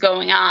is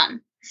going on?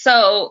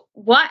 So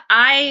what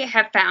I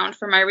have found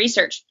from my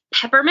research,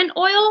 peppermint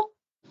oil,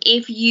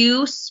 if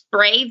you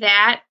spray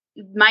that,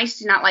 mice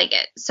do not like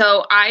it.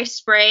 So I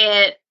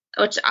spray it,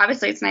 which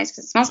obviously it's nice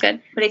because it smells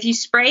good. But if you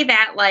spray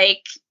that,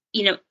 like,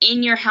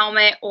 in your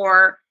helmet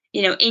or,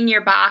 in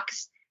your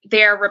box,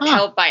 they're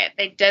repelled by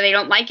it. They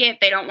don't like it.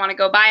 They don't want to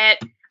go by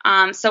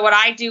it. So what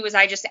I do is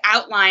I just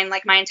outline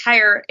like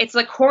it's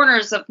the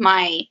corners of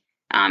my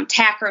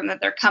tack room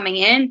that they're coming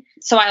in.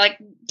 So I like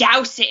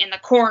douse it in the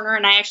corner,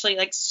 and I actually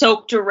like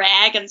soaked a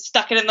rag and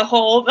stuck it in the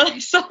hole that I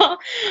saw.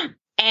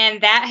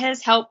 And that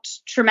has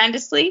helped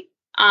tremendously.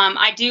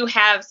 I do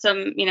have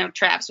some,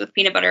 traps with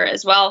peanut butter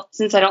as well,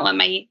 since I don't let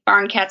my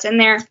barn cats in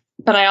there.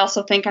 But I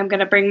also think I'm going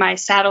to bring my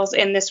saddles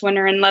in this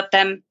winter and let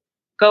them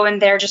go in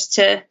there just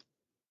to,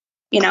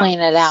 clean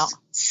it out,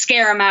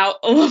 scare them out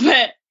a little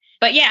bit.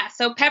 But yeah,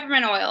 so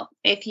peppermint oil.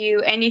 If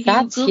you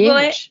That's Google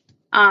huge.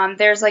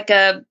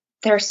 it,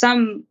 there's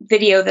some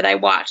video that I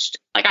watched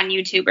like on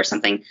YouTube or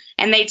something,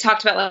 and they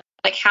talked about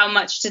like how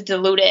much to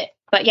dilute it.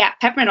 But yeah,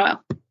 peppermint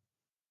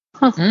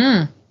oil.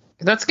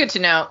 That's good to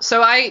know.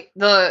 So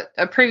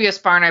a previous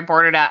barn I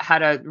boarded at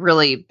had a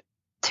really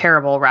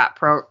terrible rat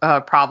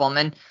problem,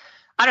 and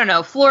I don't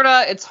know,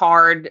 Florida, it's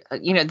hard. They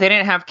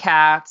didn't have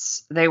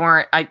cats.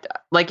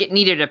 It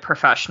needed a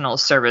professional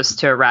service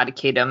to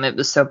eradicate them. It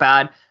was so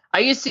bad. I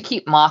used to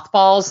keep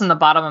mothballs in the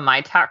bottom of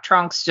my tack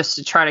trunks just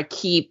to try to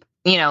keep,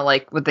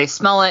 would they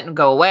smell it and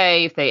go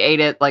away if they ate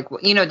it?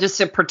 Just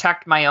to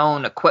protect my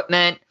own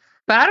equipment.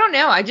 But I don't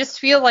know. I just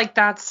feel like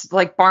that's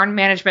like barn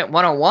management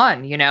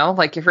 101,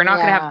 like if you're not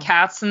going to have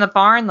cats in the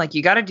barn, like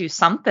you got to do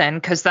something,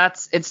 because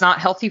it's not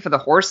healthy for the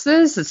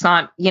horses. It's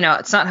not,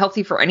 it's not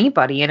healthy for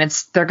anybody. And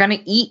they're going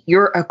to eat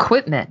your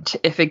equipment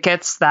if it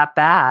gets that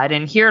bad.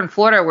 And here in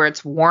Florida where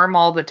it's warm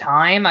all the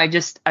time, I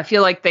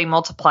feel like they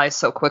multiply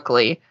so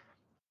quickly.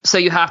 So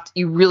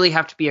you really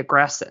have to be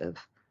aggressive.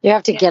 You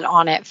have to get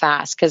on it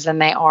fast, because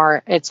then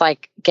it's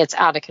like gets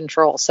out of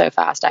control so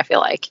fast, I feel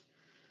like.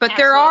 But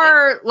there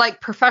are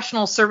like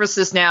professional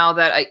services now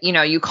that,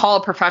 you call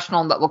a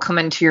professional that will come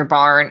into your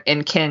barn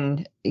and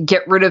can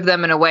get rid of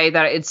them in a way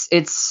that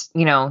it's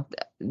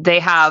they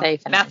have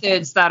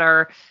methods that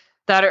are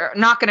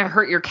not going to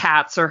hurt your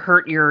cats or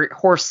hurt your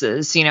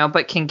horses,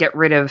 but can get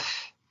rid of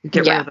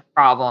the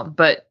problem.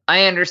 But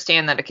I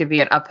understand that it could be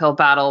an uphill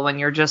battle when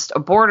you're just a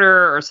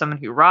boarder or someone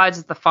who rides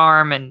at the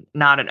farm and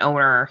not an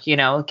owner,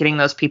 getting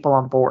those people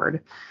on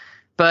board.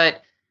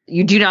 but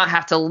you do not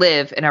have to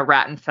live in a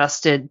rat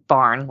infested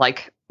barn.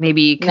 Like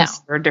maybe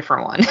consider a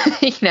different one,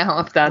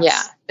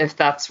 if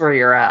that's where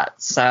you're at.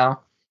 So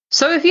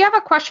if you have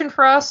a question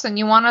for us and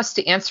you want us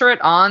to answer it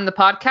on the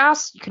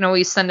podcast, you can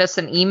always send us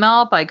an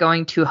email by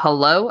going to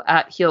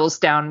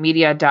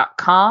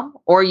hello@heelsdownmedia.com,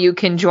 or you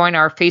can join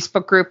our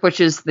Facebook group, which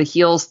is the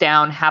Heels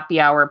Down Happy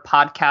Hour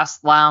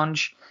Podcast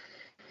Lounge.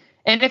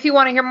 And if you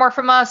want to hear more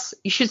from us,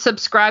 you should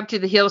subscribe to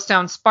the Heels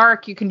Down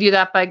Spark. You can do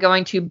that by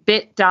going to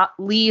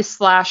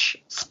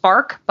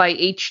bit.ly/spark by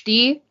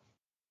HD.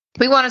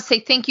 We want to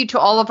say thank you to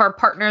all of our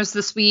partners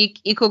this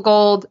week: Eco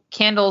Gold,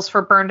 Candles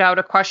for Burned Out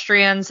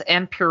Equestrians,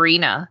 and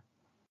Purina.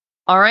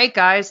 All right,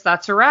 guys,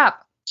 that's a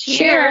wrap.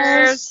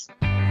 Cheers.